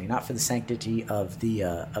ceremony, not for the sanctity of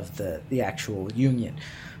the actual union,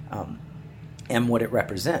 and what it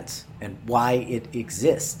represents and why it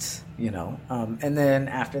exists, you know. And then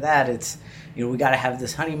after that, it's, you know, we got to have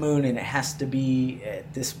this honeymoon, and it has to be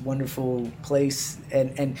at this wonderful place,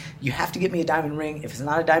 and you have to get me a diamond ring. If it's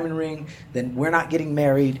not a diamond ring, then we're not getting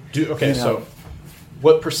married. So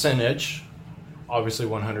what percentage, obviously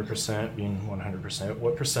 100% being 100%,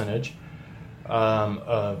 what percentage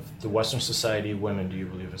of the Western society women do you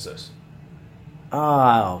believe is this?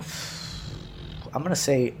 I'm going to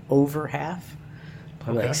say over half,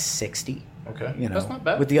 probably like 60. Okay, you know, that's not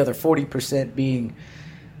bad. With the other 40%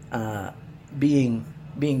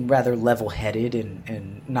 being rather level-headed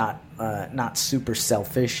and not super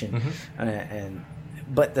selfish and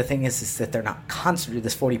but the thing is that they're not concentrated.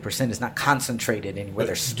 This 40% is not concentrated anywhere.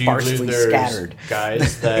 They're sparsely scattered.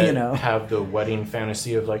 Guys that you know? Have the wedding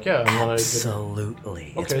fantasy of like, yeah, I'm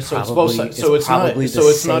absolutely. Okay, it's so probably, it's both sides. So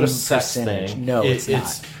it's not a sex percentage. thing. No, it's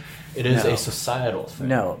not. It is a societal thing.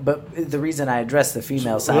 No, but the reason I address the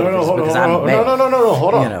female side of it is because I'm a male. No.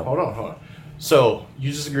 Hold on. So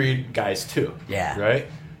you just agreed guys too. Yeah. Right?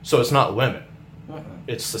 So it's not women.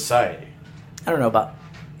 It's society. I don't know about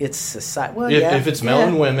it's society. Well, if it's male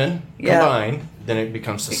and women combined, then it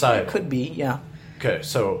becomes society. It could be, yeah. Okay,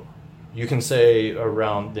 so you can say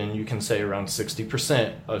around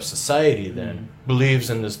 60% of society then believes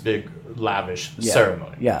in this big lavish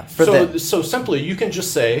ceremony. Yeah. So simply you can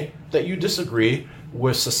just say that you disagree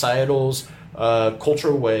with societal's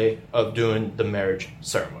cultural way of doing the marriage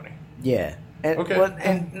ceremony. Yeah. And, okay. Well,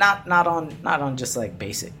 and not on just like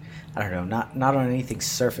basic. I don't know. Not on anything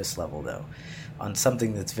surface level though. On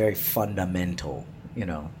something that's very fundamental. You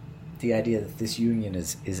know, the idea that this union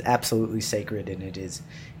is absolutely sacred, and it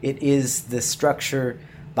is the structure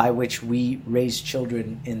by which we raise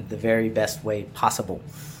children in the very best way possible,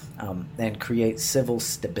 and create civil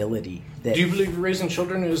stability. Do you believe raising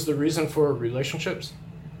children is the reason for relationships?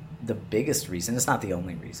 The biggest reason. It's not the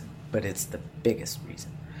only reason, but it's the biggest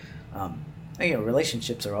reason.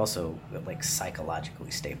 Relationships are also like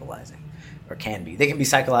psychologically stabilizing, or can be. They can be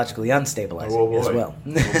psychologically unstabilizing as well.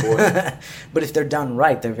 But if they're done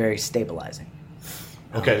right, they're very stabilizing.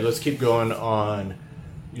 Okay, let's keep going on.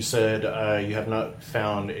 You said you have not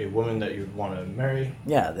found a woman that you'd want to marry.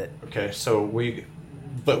 Yeah. Okay, so we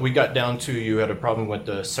got down to you had a problem with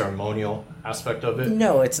the ceremonial aspect of it.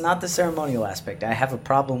 No, it's not the ceremonial aspect. I have a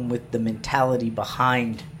problem with the mentality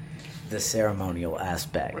behind the ceremonial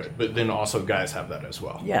aspect. Right, but then also guys have that as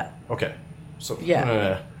well. Yeah. Okay. So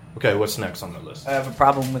yeah. Okay, what's next on the list? I have a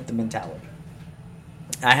problem with the mentality.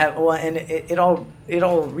 And it all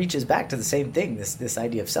reaches back to the same thing. This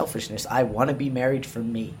idea of selfishness. I want to be married for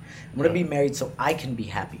me. I want to be married so I can be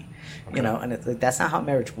happy. Okay. You know, and that's not how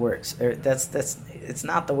marriage works. It's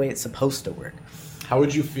not the way it's supposed to work. How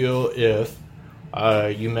would you feel if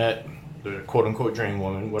you met the quote unquote dream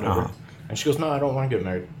woman, whatever, and she goes, "No, I don't want to get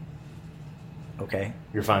married." Okay.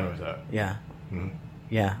 You're fine with that? Yeah. Mm-hmm.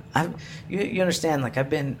 Yeah. You understand, like, I've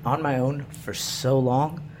been on my own for so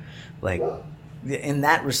long. Like, in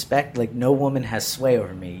that respect, like, no woman has sway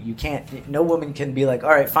over me. No woman can be like, all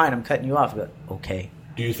right, fine, I'm cutting you off. But, okay.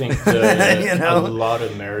 Do you think that a lot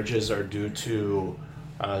of marriages are due to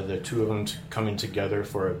the two of them coming together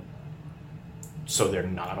so they're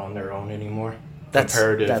not on their own anymore? That's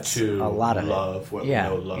to a lot of love. What we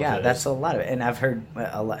know love is. That's a lot of it. And I've heard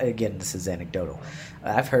a lot, again, this is anecdotal.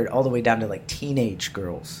 I've heard all the way down to like teenage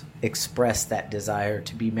girls express that desire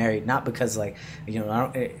to be married, not because like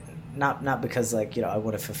not because like I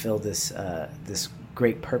want to fulfill this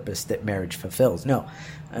great purpose that marriage fulfills. No,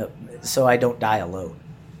 so I don't die alone.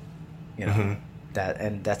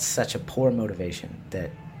 Mm-hmm. That's such a poor motivation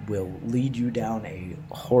that will lead you down a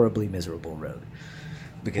horribly miserable road.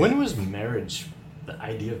 Because when was the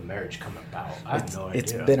idea of marriage come about? I have no idea.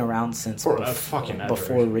 It's been around since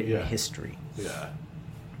before written history. Yeah.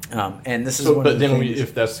 And this is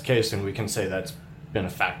if that's the case, then we can say that's been a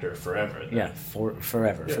factor forever. Then. Yeah,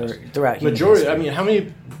 forever. Yes. Throughout human majority. history. I mean, how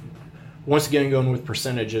many? Once again, going with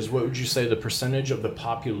percentages, what would you say the percentage of the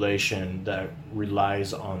population that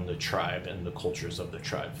relies on the tribe and the cultures of the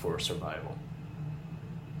tribe for survival?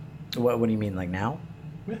 What do you mean, like now?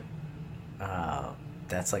 Yeah.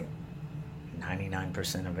 That's like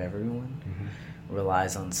 99% of everyone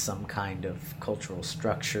relies on some kind of cultural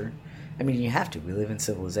structure. I mean, you have to. We live in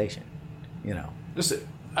civilization, Yes.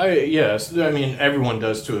 I mean, everyone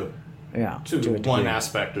does to one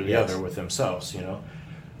aspect or the other with themselves,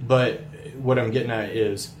 But what I'm getting at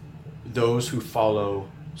is those who follow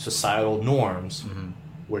societal norms,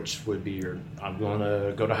 which would be I'm going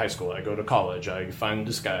to go to high school, I go to college, I find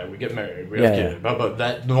this guy, we get married, we have kids, but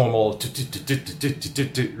that normal,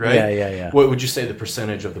 right? Yeah. What would you say the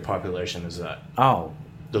percentage of the population is that? Oh.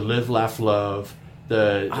 The live, laugh, love,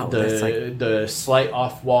 the slight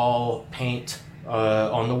off-wall paint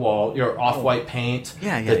on the wall, your off-white paint,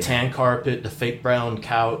 the tan carpet, the fake brown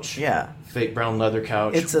couch, fake brown leather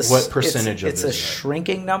couch. What percentage of this? It's a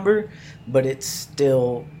shrinking number, but it's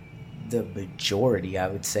still the majority. I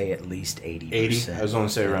would say at least 80%. 80? I was going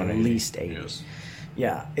to say around 80. At least 80. Yes.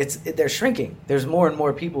 Yeah, they're shrinking. There's more and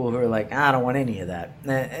more people who are like, I don't want any of that.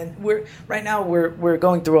 And we're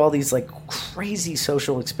going through all these like crazy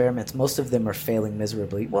social experiments. Most of them are failing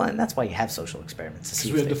miserably. Well, and that's why you have social experiments, to see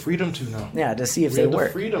because we have the freedom to now. Yeah, to see if they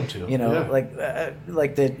work. We have the freedom to.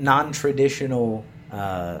 Like the non-traditional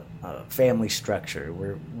family structure.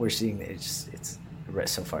 We're seeing it's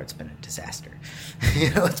so far it's been a disaster.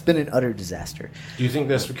 It's been an utter disaster. Do you think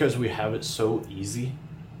that's because we have it so easy?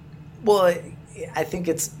 Well, I think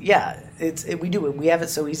we do it. We have it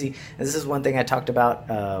so easy. And this is one thing I talked about.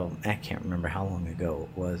 I can't remember how long ago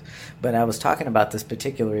it was, but I was talking about this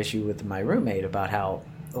particular issue with my roommate about how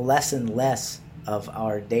less and less of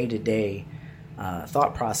our day-to-day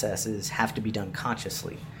thought processes have to be done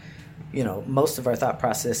consciously. most of our thought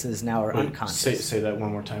processes now are unconscious. Say that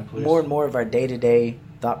one more time, please. More and more of our day-to-day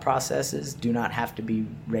thought processes do not have to be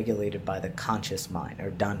regulated by the conscious mind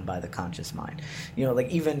or done by the conscious mind. Like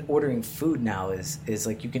even ordering food now is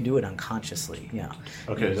like you can do it unconsciously.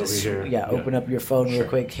 Okay, open up your phone real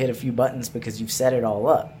quick, hit a few buttons because you've set it all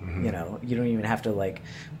up. Mm-hmm. You don't even have to like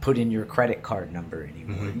put in your credit card number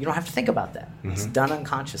anymore. Mm-hmm. You don't have to think about that. Mm-hmm. It's done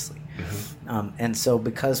unconsciously. Mm-hmm. And so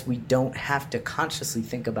because we don't have to consciously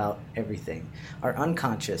think about everything, our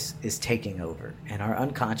unconscious is taking over, and our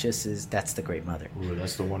unconscious that's the Great Mother. Ooh,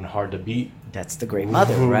 that's the one hard to beat. That's the Great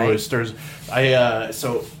Mother, right? It stirs.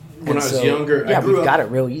 So when I was younger, we've got it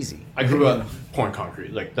real easy. I grew up pouring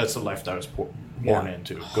concrete. Like that's the life that I was born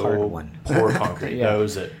into. Pour concrete. That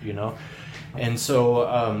was it. And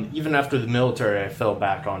so even after the military, I fell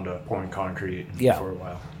back onto pouring concrete for a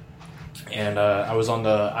while. And I was on the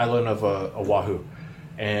island of Oahu,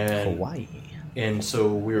 and Hawaii. And so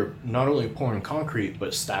we were not only pouring concrete,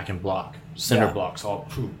 but stacking cinder blocks, all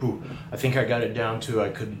I think I got it down to I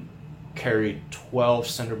could carry 12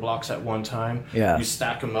 cinder blocks at one time. Yeah. You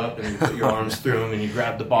stack them up and you put your arms through them and you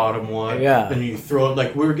grab the bottom one. Yeah. Then you throw it.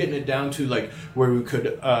 Like we were getting it down to like where we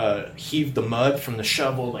could heave the mud from the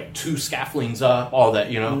shovel, like 2 scaffoldings up, all that,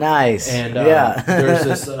 Nice. And there's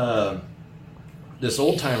this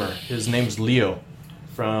old timer. His name's Leo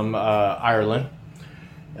from Ireland.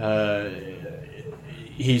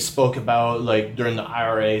 He spoke about like during the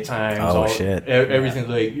IRA times, everything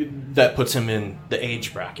like that puts him in the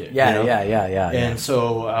age bracket. Yeah. And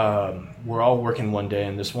so we're all working one day,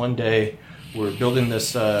 and this one day we're building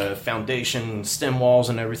this foundation, stem walls,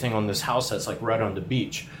 and everything on this house that's like right on the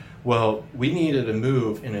beach. Well, we needed to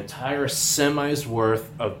move an entire semi's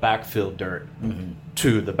worth of backfill dirt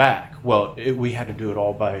to the back. Well, we had to do it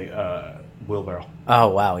all by wheelbarrow. Oh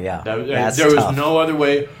wow, yeah. There was no other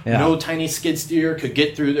way. Yeah. No tiny skid steer could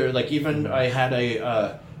get through there. Like even I had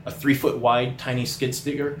a 3-foot wide tiny skid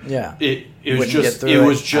steer. Yeah. It was just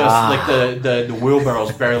like the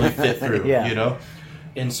wheelbarrows barely fit through.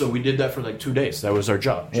 And so we did that for like 2 days. That was our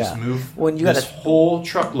job. Just move this whole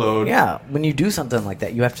truckload. Yeah. When you do something like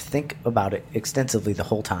that, you have to think about it extensively the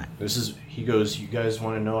whole time. He goes, you guys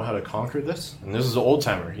want to know how to conquer this? And this is an old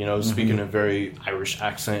timer, speaking a very Irish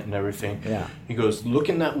accent and everything. Yeah. He goes, look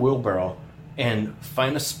in that wheelbarrow and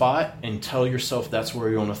find a spot and tell yourself that's where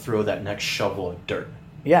you want to throw that next shovel of dirt.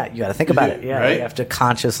 Yeah, you got to think about it. Yeah, right? You have to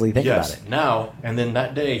consciously think about it. Now, and then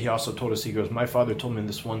that day, he also told us, he goes, my father told me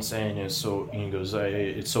this one saying it's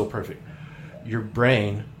so perfect. Your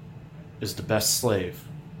brain is the best slave,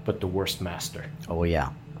 but the worst master. Oh,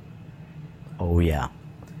 yeah.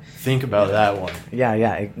 Think about that one.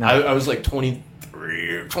 Yeah. No. I was like 23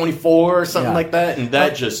 or 24 or something like that, and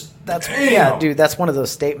dude, that's one of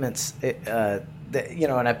those statements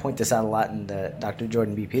and I point this out a lot in Dr.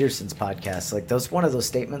 Jordan B. Peterson's podcast. Like one of those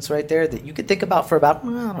statements right there that you could think about for about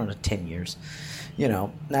 10 years.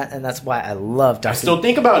 And that's why I love Dr. I still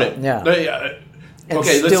think about it. Yeah.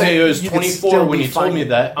 Okay, let's say it was 24 when you told me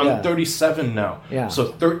that. I'm 37 now. Yeah.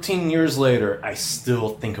 So 13 years later, I still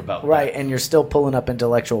think about that. Right, and you're still pulling up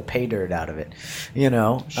intellectual pay dirt out of it,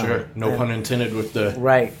 Sure, no pun intended with the...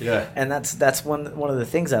 Right. Yeah. And that's one of the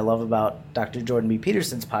things I love about Dr. Jordan B.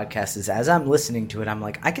 Peterson's podcast is as I'm listening to it, I'm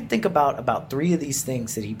like, I could think about 3 of these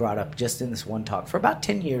things that he brought up just in this one talk for about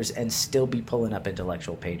 10 years and still be pulling up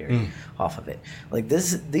intellectual pay dirt off of it. Like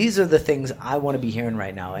these are the things I want to be hearing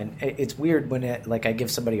right now. And it's weird when I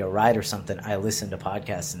give somebody a ride or something, I listen to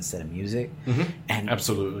podcasts instead of music. And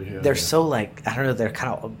absolutely, they're so like, I don't know, they're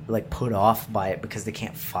kind of like put off by it because they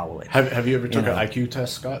can't follow it. Have you ever took an IQ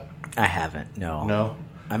test, Scott? I haven't. No.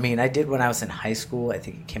 I mean, I did when I was in high school. I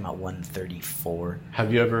think it came out 134.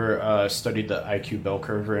 Have you ever studied the IQ bell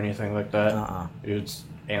curve or anything like that? It would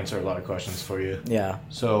answer a lot of questions for you. Yeah.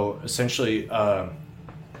 So essentially,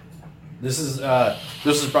 this is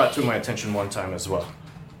brought to my attention one time as well.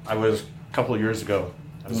 I was a couple of years ago.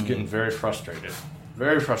 I was getting very frustrated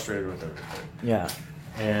with everything. Yeah.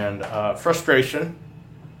 And frustration.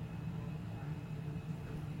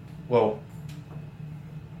 Well,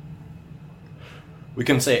 we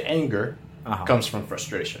can say anger comes from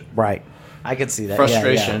frustration. Right. I can see that.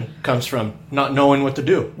 Frustration comes from not knowing what to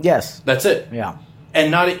do. Yes. That's it. Yeah. And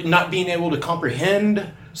not being able to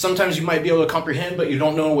comprehend. Sometimes you might be able to comprehend, but you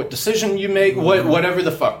don't know what decision you make, whatever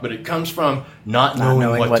the fuck. But it comes from not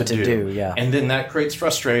knowing what to do. Yeah. And then that creates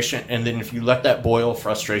frustration. And then if you let that boil,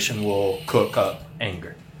 frustration will cook up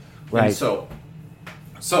anger. Right. And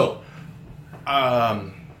so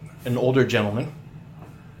an older gentleman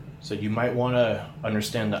said, you might want to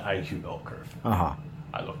understand the IQ bell curve.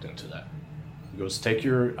 I looked into that. He goes, take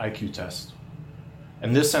your IQ test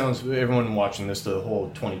and this sounds, everyone watching this, the whole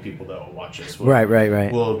 20 people that will watch this, will,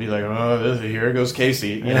 right. will be like, oh, here goes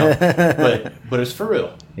Casey, you know. but it's for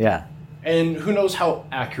real. Yeah. And who knows how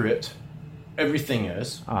accurate everything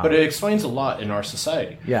is, but it explains a lot in our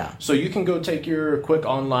society. Yeah. So you can go take your quick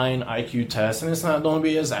online IQ test, and it's not going to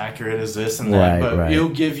be as accurate as this and that, but it'll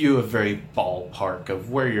give you a very ballpark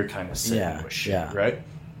of where you're kind of sitting with shit, right?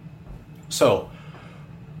 So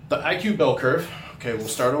the IQ bell curve, okay, we'll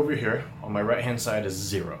start over here. On my right-hand side is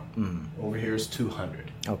 0. Over here is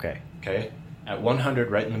 200. Okay. Okay? At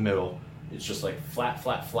 100, right in the middle, it's just like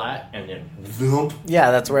flat, and then zoom.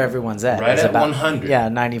 Yeah, that's where everyone's at. Right at 100. Yeah,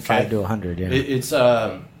 95 to 100, yeah. It's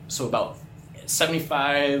so about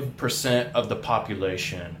 75% of the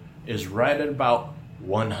population is right at about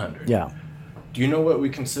 100. Yeah. Do you know what we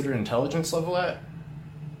consider intelligence level at?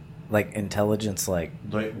 Like intelligence, like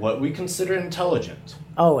what we consider intelligent.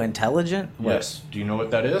 Oh, intelligent? Yes. Do you know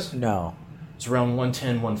what that is? No. It's around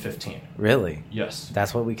 110, 115. Really? Yes.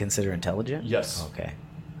 That's what we consider intelligent? Yes. Okay.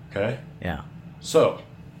 Okay? Yeah. So,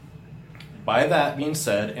 by that being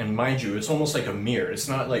said, and mind you, it's almost like a mirror. It's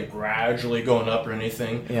not like gradually going up or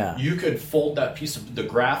anything. Yeah. You could fold that piece of the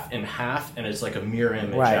graph in half, and it's like a mirror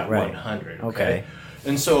image at 100. Okay?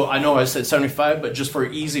 And so, I know I said 75, but just for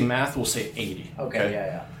easy math, we'll say 80. Okay,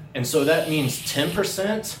 yeah. And so that means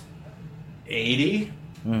 10%, 80,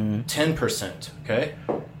 10%, okay?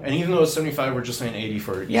 And even though it's 75, we're just saying 80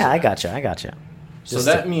 for easy. Yeah, I gotcha. So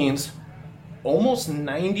that means almost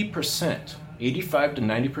 90%, 85 to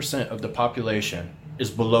 90% of the population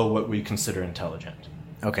is below what we consider intelligent.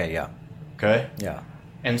 Okay, yeah. Okay? Yeah.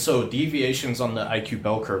 And so deviations on the IQ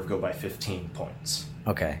bell curve go by 15 points.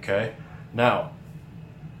 Okay. Okay? Now,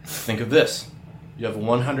 think of this. You have a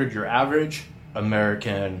 100, your average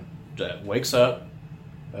American that wakes up,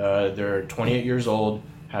 they're 28 years old,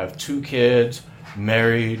 have 2 kids,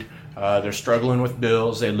 married, they're struggling with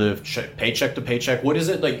bills, they live paycheck to paycheck. What is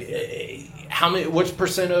it like? Which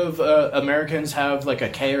percent of Americans have like a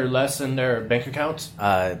K or less in their bank accounts?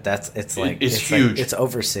 It's huge. Like, it's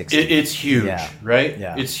over 60. It's huge, right?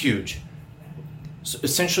 Yeah. It's huge. So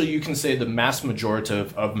essentially, you can say the mass majority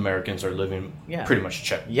of Americans are living pretty much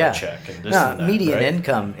check by check. And this and that, median right?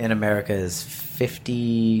 income in America is a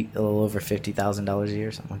little over $50,000 a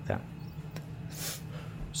year, something like that.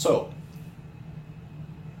 So,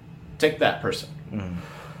 take that person.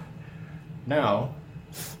 Now,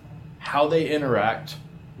 how they interact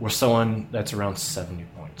with someone that's around 70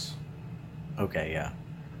 points. Okay, yeah.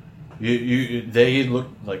 They look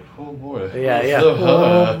like, oh boy. Yeah.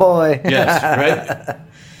 Oh boy. Yes, right?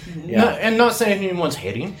 Yeah. Not saying anyone's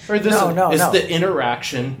hating. Or this is the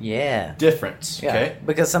interaction difference. Yeah. Okay?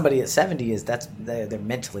 Because somebody at 70 they're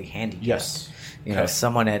mentally handicapped. Yes. You know,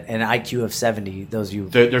 someone at an IQ of 70, those you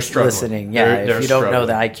they're struggling. Listening, they're if you don't know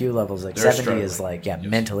the IQ levels, like they're 70 struggling. is like,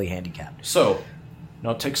 mentally handicapped. So,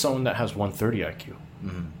 now take someone that has 130 IQ.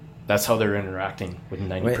 That's how they're interacting with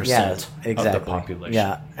 90% of the population.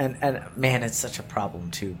 Yeah, and man, it's such a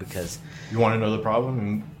problem too because you want to know the problem.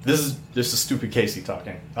 And this is stupid Casey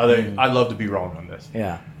talking. I'd love to be wrong on this.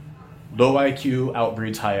 Yeah, low IQ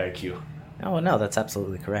outbreeds high IQ. Oh no, that's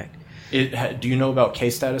absolutely correct. Do you know about K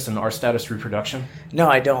status and R status reproduction? No,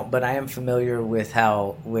 I don't, but I am familiar with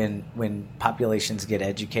how when populations get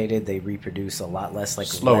educated, they reproduce a lot less, like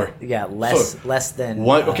slower. Less than.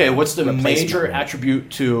 What's the major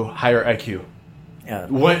attribute to higher IQ?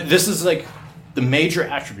 This is like the major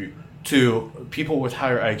attribute to people with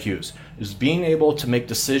higher IQs is being able to make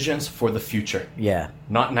decisions for the future. Yeah.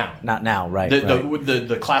 Not now. Not now, right.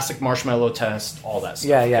 The classic marshmallow test, all that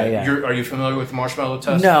stuff. Yeah. Are you familiar with the marshmallow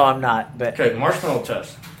test? No, I'm not. But okay, marshmallow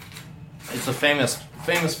test. It's a famous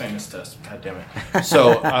test. God damn it.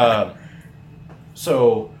 So,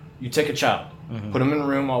 so you take a child, put them in a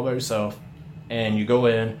room all by yourself, and you go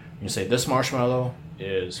in and you say, "This marshmallow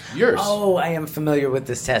is yours." Oh, I am familiar with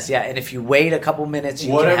this test. Yeah, and if you wait a couple minutes,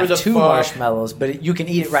 you can have 2 marshmallows, but you can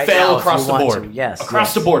eat it right now. Fail across the board. To. Yes,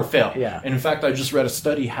 across the board, fail. Yeah. And in fact, I just read a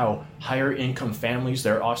study how higher income families,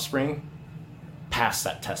 their offspring, pass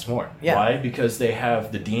that test more. Yeah. Why? Because they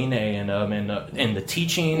have the DNA in them and the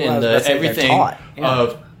teaching and the everything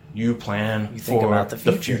of you plan for the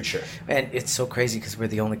future. And it's so crazy because we're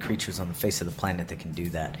the only creatures on the face of the planet that can do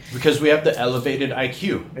that. Because we have the elevated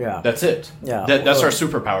IQ. Yeah. That's it. Yeah. That's our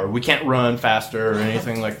superpower. We can't run faster or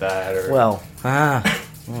anything like that. I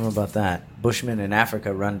don't know about that. Bushmen in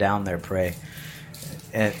Africa run down their prey.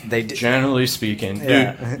 And generally speaking,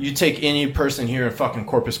 dude, you take any person here in fucking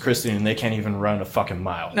Corpus Christi and they can't even run a fucking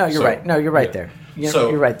mile. No, you're right. No, you're right there.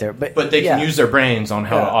 You're right there. But they can use their brains on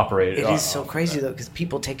how to operate it. It is so crazy, though, because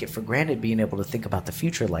people take it for granted being able to think about the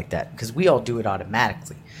future like that, because we all do it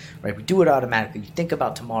automatically, right? We do it automatically. You think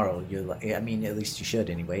about tomorrow. You're like, I mean, at least you should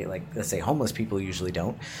anyway. Like, let's say homeless people usually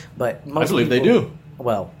don't, but most I believe people, they do.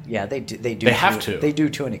 Well, yeah, they do. They do. They have to. They do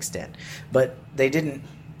to an extent, but they didn't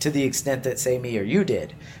to the extent that, say, me or you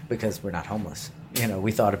did, because we're not homeless.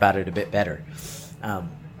 We thought about it a bit better.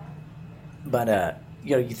 But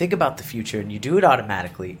you think about the future and you do it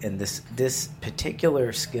automatically, and this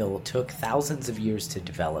particular skill took thousands of years to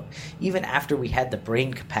develop, even after we had the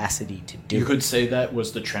brain capacity to do it. You could say that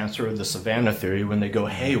was the transfer of the Savannah theory, when they go,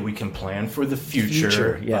 hey, we can plan for the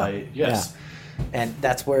future. Yeah. Yes. Yeah. And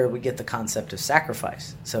that's where we get the concept of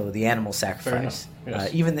sacrifice. So the animal sacrifice.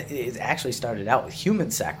 Yes. It actually started out with human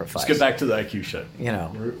sacrifice. Let's get back to the IQ shit.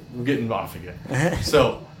 We're getting off again.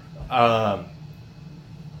 So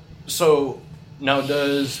now,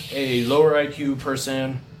 does a lower IQ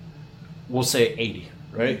person, we'll say 80,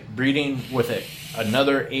 right? Breeding with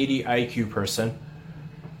another 80 IQ person,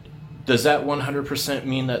 does that 100%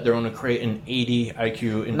 mean that they're going to create an 80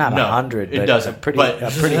 IQ? Not 100, it but doesn't. A pretty good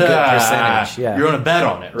percentage. Yeah, you're going to bet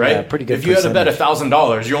on it, right? Yeah, pretty good. If you had to bet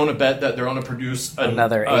 $1,000, you're going to bet that they're going to produce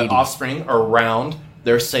another 80 offspring around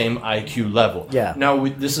their same IQ level. Yeah. Now,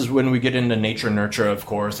 this is when we get into nature nurture, of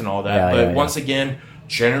course, and all that. But once again,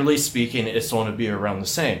 generally speaking, it's going to be around the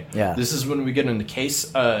same. Yeah. This is when we get into K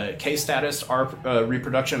status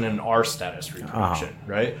reproduction and R status reproduction,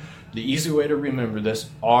 right? The easy way to remember this,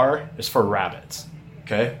 R is for rabbits,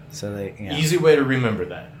 okay? So easy way to remember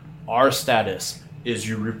that. R status is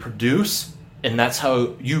you reproduce, and that's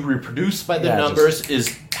how you reproduce by the numbers,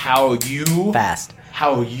 is how you... Fast.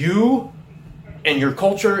 How you and your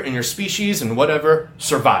culture and your species and whatever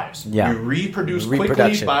survives. Yeah. You reproduce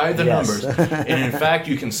quickly by the numbers. And in fact,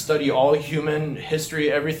 you can study all human history,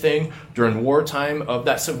 everything. During wartime of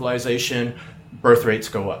that civilization, birth rates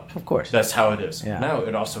go up. Of course. That's how it is. Yeah. Now,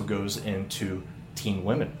 it also goes into teen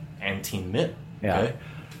women and teen men. Yeah. Okay?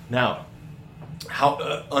 Now,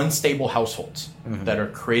 how unstable households that are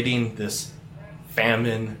creating this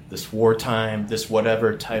famine, this wartime, this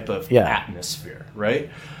whatever type of atmosphere, right?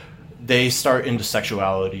 They start into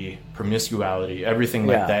sexuality, promiscuity, everything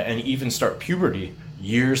like that, and even start puberty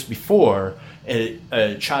years before a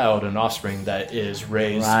child, an offspring that is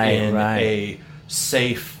raised in a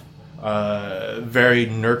safe, very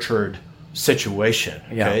nurtured situation.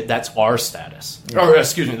 Okay, that's R status. Or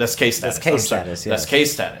excuse me, that's K status. That's K status. That's K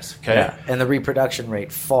status. Okay, and the reproduction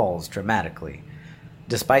rate falls dramatically,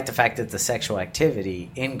 despite the fact that the sexual activity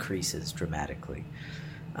increases dramatically.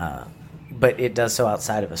 But it does so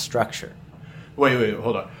outside of a structure. Wait,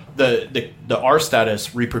 hold on. The R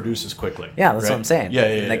status reproduces quickly. Yeah, that's what I'm saying. Yeah.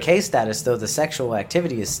 In the K status, though, the sexual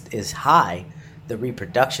activity is high, the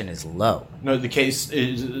reproduction is low. No,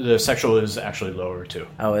 the sexual is actually lower too.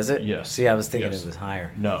 Oh, is it? Yes. See, I was thinking it was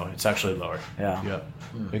higher. No, it's actually lower. Yeah.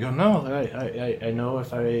 They go, no, I know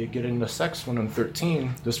if I get into sex when I'm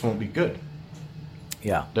 13, this won't be good.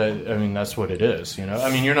 Yeah. That's what it is,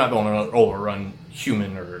 You're not going to overrun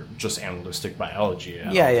human or just animalistic biology.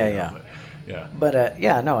 But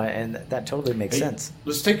and that totally makes sense.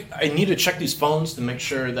 I need to check these phones to make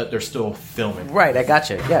sure that they're still filming. Right, I got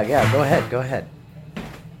you. Yeah, go ahead.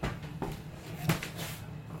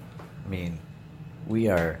 I mean, we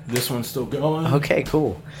are... This one's still going. Okay,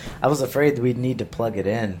 cool. I was afraid we'd need to plug it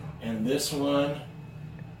in. And this one...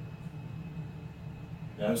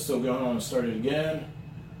 That was still going. I'm going to start it again.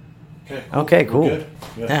 Okay, cool. Good?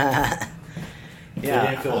 Yeah. It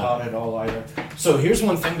didn't feel hot at all either. So here's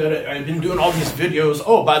one thing that I've been doing all these videos.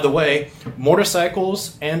 Oh, by the way,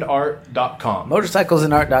 motorcyclesandart.com.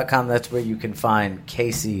 Motorcyclesandart.com, that's where you can find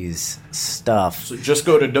Casey's stuff. So just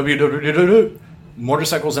go to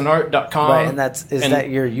www.motorcyclesandart.com. Right, and that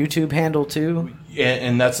your YouTube handle too?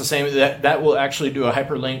 And that's the same. That will actually do a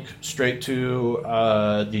hyperlink straight to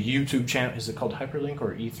the YouTube channel. Is it called hyperlink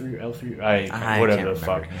or E3 L3? Whatever the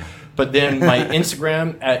fuck. Yeah. But then my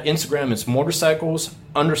Instagram, at Instagram, it's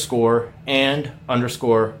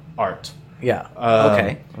motorcycles_and_art. Yeah.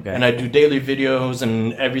 Okay. And I do daily videos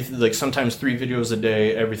and everything, like sometimes 3 videos a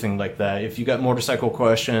day, everything like that. If you got motorcycle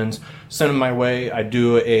questions, send them my way. I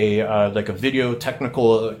do a video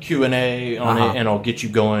technical Q&A on it, and I'll get you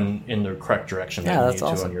going in the correct direction that you need to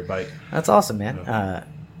on your bike. That's awesome, man.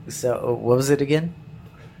 So what was it again?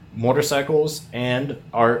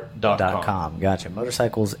 motorcyclesandart.com. Gotcha.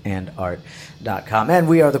 motorcyclesandart.com. And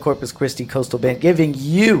we are the Corpus Christi Coastal Bend, giving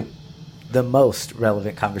you the most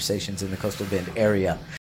relevant conversations in the Coastal Bend area.